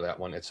very proud of that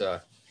one. It's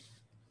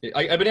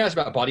I've been asked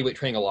about body weight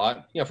training a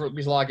lot, you know,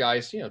 because a lot of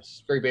guys, you know,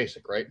 it's very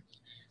basic, right?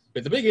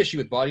 But the big issue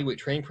with body weight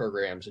training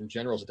programs in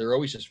general is that they're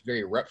always just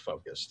very rep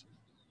focused.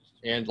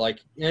 And like,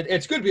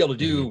 it's good to be able to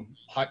do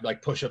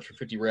like push-ups for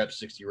 50 reps,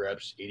 60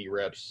 reps, 80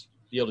 reps,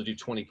 be able to do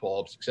 20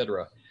 pull-ups,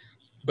 etc.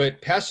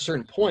 But past a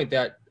certain point,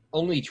 that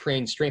only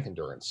trains strength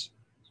endurance.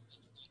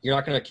 You're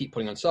not going to keep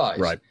putting on size.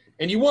 Right.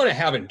 And you want to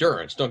have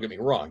endurance. Don't get me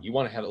wrong. You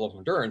want to have that level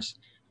of endurance.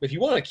 But if you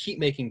want to keep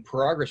making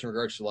progress in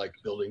regards to like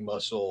building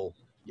muscle,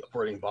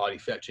 burning body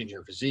fat, changing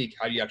your physique.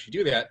 How do you actually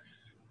do that?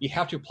 You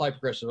have to apply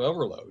progressive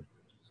overload.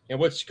 And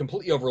what's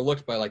completely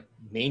overlooked by like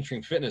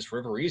mainstream fitness for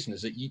whatever reason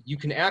is that you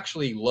can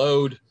actually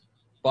load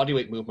body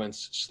weight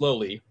movements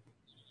slowly,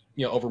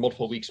 over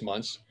multiple weeks,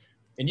 months,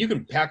 and you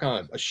can pack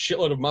on a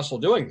shitload of muscle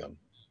doing them.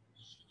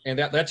 And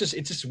it's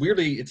just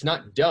weirdly, it's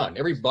not done.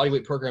 Every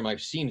bodyweight program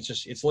I've seen,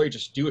 it's literally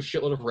just do a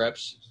shitload of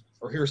reps,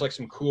 or here's like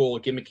some cool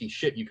gimmicky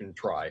shit you can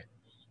try.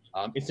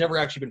 It's never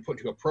actually been put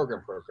into a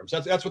program.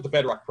 So that's what the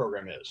Bedrock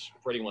program is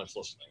for anyone that's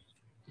listening.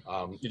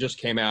 It just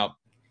came out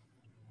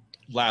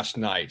last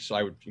night, so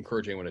I would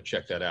encourage anyone to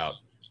check that out.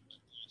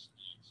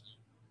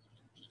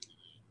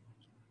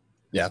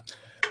 Yeah,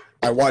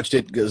 I watched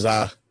it because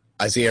I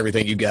see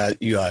everything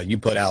you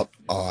put out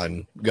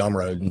on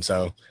Gumroad, and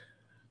so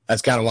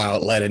that's kind of why I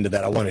led into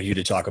that. I wanted you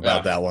to talk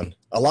about that one.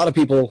 A lot of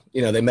people,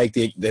 they make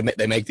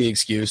the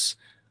excuse,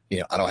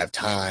 I don't have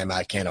time,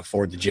 I can't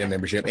afford the gym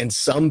membership, and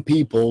some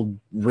people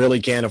really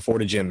can't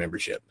afford a gym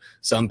membership.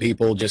 Some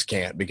people just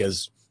can't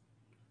because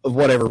of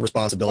whatever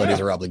responsibilities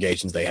or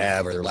obligations they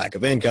have, or their lack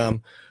of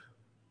income.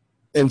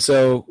 And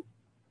so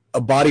a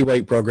body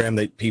weight program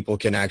that people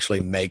can actually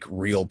make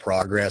real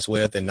progress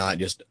with, and not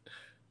just,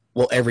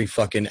 well, every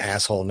fucking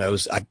asshole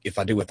knows if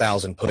I do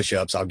 1,000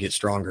 push-ups, I'll get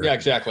stronger. Yeah,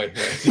 exactly.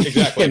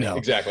 Exactly.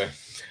 Exactly.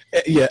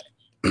 Yeah.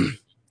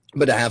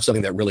 But to have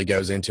something that really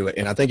goes into it.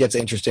 And I think it's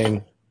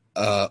interesting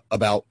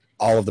about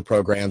all of the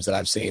programs that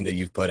I've seen that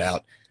you've put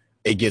out.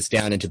 It gets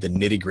down into the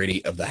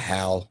nitty-gritty of the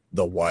how,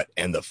 the what,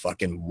 and the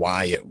fucking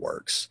why it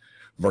works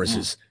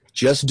versus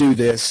just do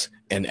this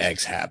and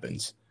X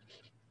happens.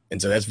 And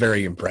so that's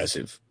very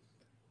impressive.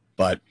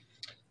 But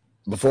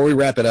before we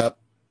wrap it up,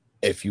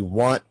 if you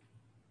want,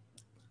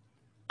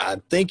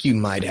 I think you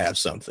might have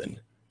something.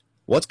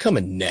 What's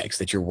coming next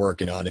that you're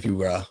working on, if you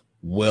were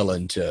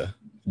willing to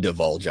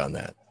divulge on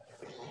that?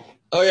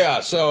 Oh, yeah.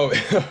 So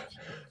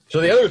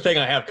the other thing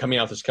I have coming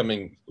out this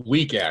coming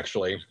week,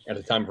 actually, at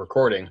the time of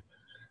recording.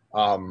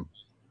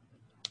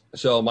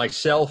 So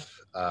myself,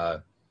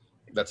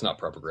 that's not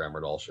proper grammar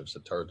at all. Should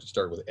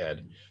start with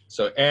Ed.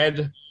 So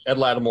Ed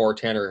Lattimore,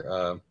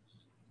 Tanner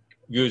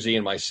Guzzi,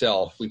 and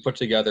myself, we put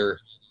together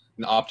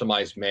an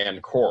Optimized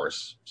Man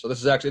course. So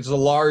this is it's a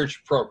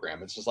large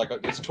program. It's just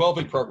it's a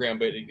 12-week program,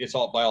 but it's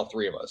all by all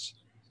three of us.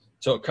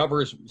 So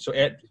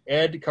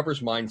Ed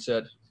covers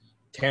mindset,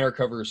 Tanner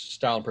covers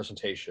style and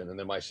presentation, and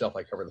then myself,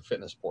 I cover the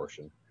fitness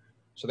portion.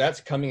 So that's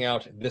coming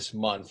out this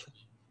month,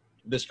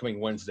 this coming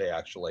Wednesday,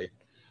 actually.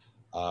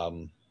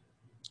 And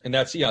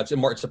that's, it's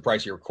a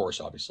pricier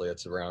course, obviously.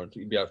 It's around,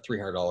 it'd be about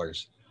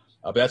 $300.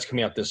 But that's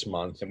coming out this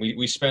month. And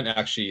we spent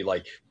actually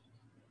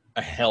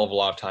a hell of a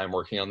lot of time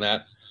working on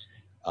that.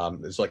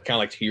 It's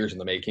kind of 2 years in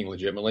the making,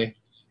 legitimately. And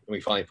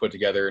we finally put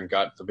together and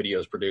got the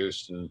videos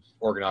produced and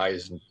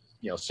organized and,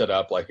 set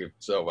up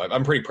so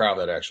I'm pretty proud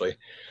of that, actually.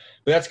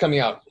 But that's coming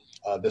out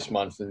this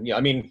month. And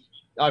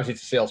obviously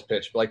it's a sales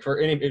pitch, but for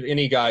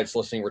any guy that's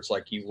listening where it's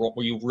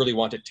you really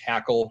want to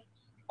tackle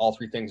all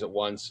three things at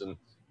once, and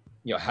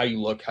how you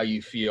look, how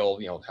you feel,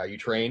 how you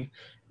train,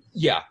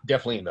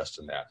 definitely invest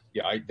in that.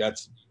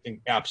 That's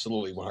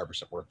absolutely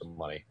 100% worth the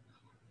money,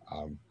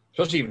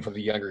 especially even for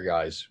the younger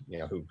guys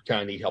who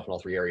kind of need help in all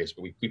three areas.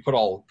 But we put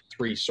all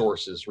three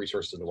resources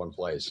into one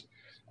place.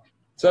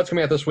 So that's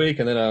coming out this week,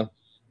 and then I'll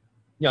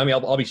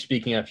be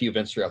speaking at a few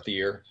events throughout the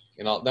year,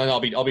 and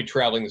I'll be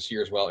traveling this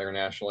year as well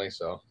internationally.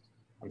 So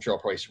I'm sure I'll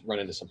probably run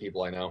into some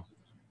people I know.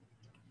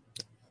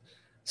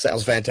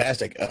 Sounds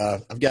fantastic.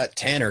 I've got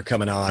Tanner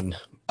coming on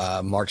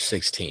March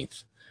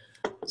 16th.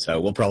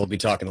 So we'll probably be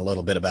talking a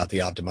little bit about the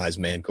Optimized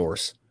Man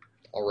course.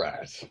 All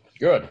right.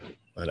 Good.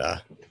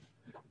 But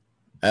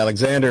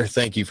Alexander,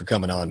 thank you for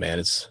coming on, man.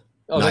 It's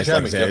nice.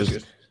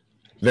 It's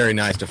very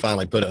nice to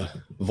finally put a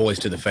voice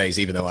to the face,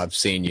 even though I've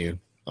seen you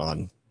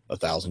on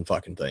 1,000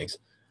 fucking things.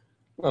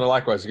 Well,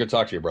 likewise. It's good to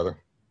talk to you, brother.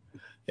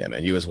 Yeah,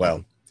 man. You as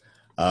well.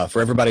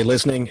 For everybody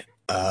listening,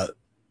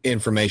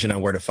 information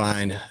on where to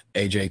find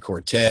AJ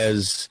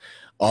Cortes,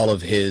 all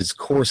of his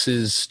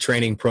courses,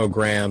 training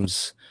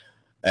programs,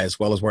 as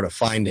well as where to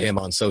find him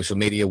on social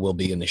media will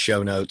be in the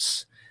show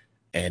notes.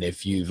 And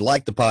if you've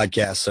liked the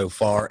podcast so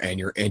far and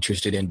you're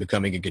interested in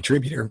becoming a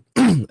contributor,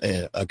 you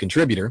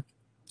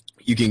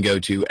can go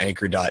to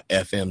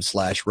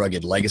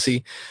anchor.fm/rugged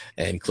legacy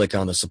and click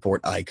on the support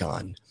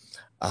icon.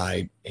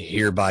 I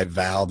hereby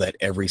vow that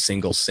every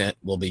single cent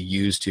will be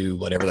used to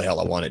whatever the hell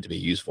I want it to be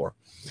used for.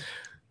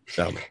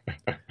 So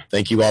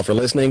thank you all for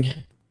listening,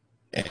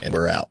 and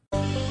we're out.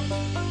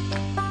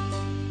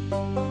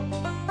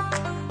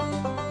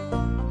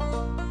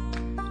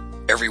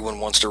 Everyone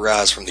wants to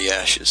rise from the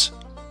ashes,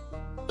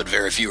 but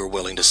very few are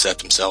willing to set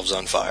themselves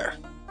on fire.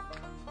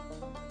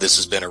 This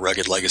has been a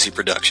Rugged Legacy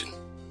production.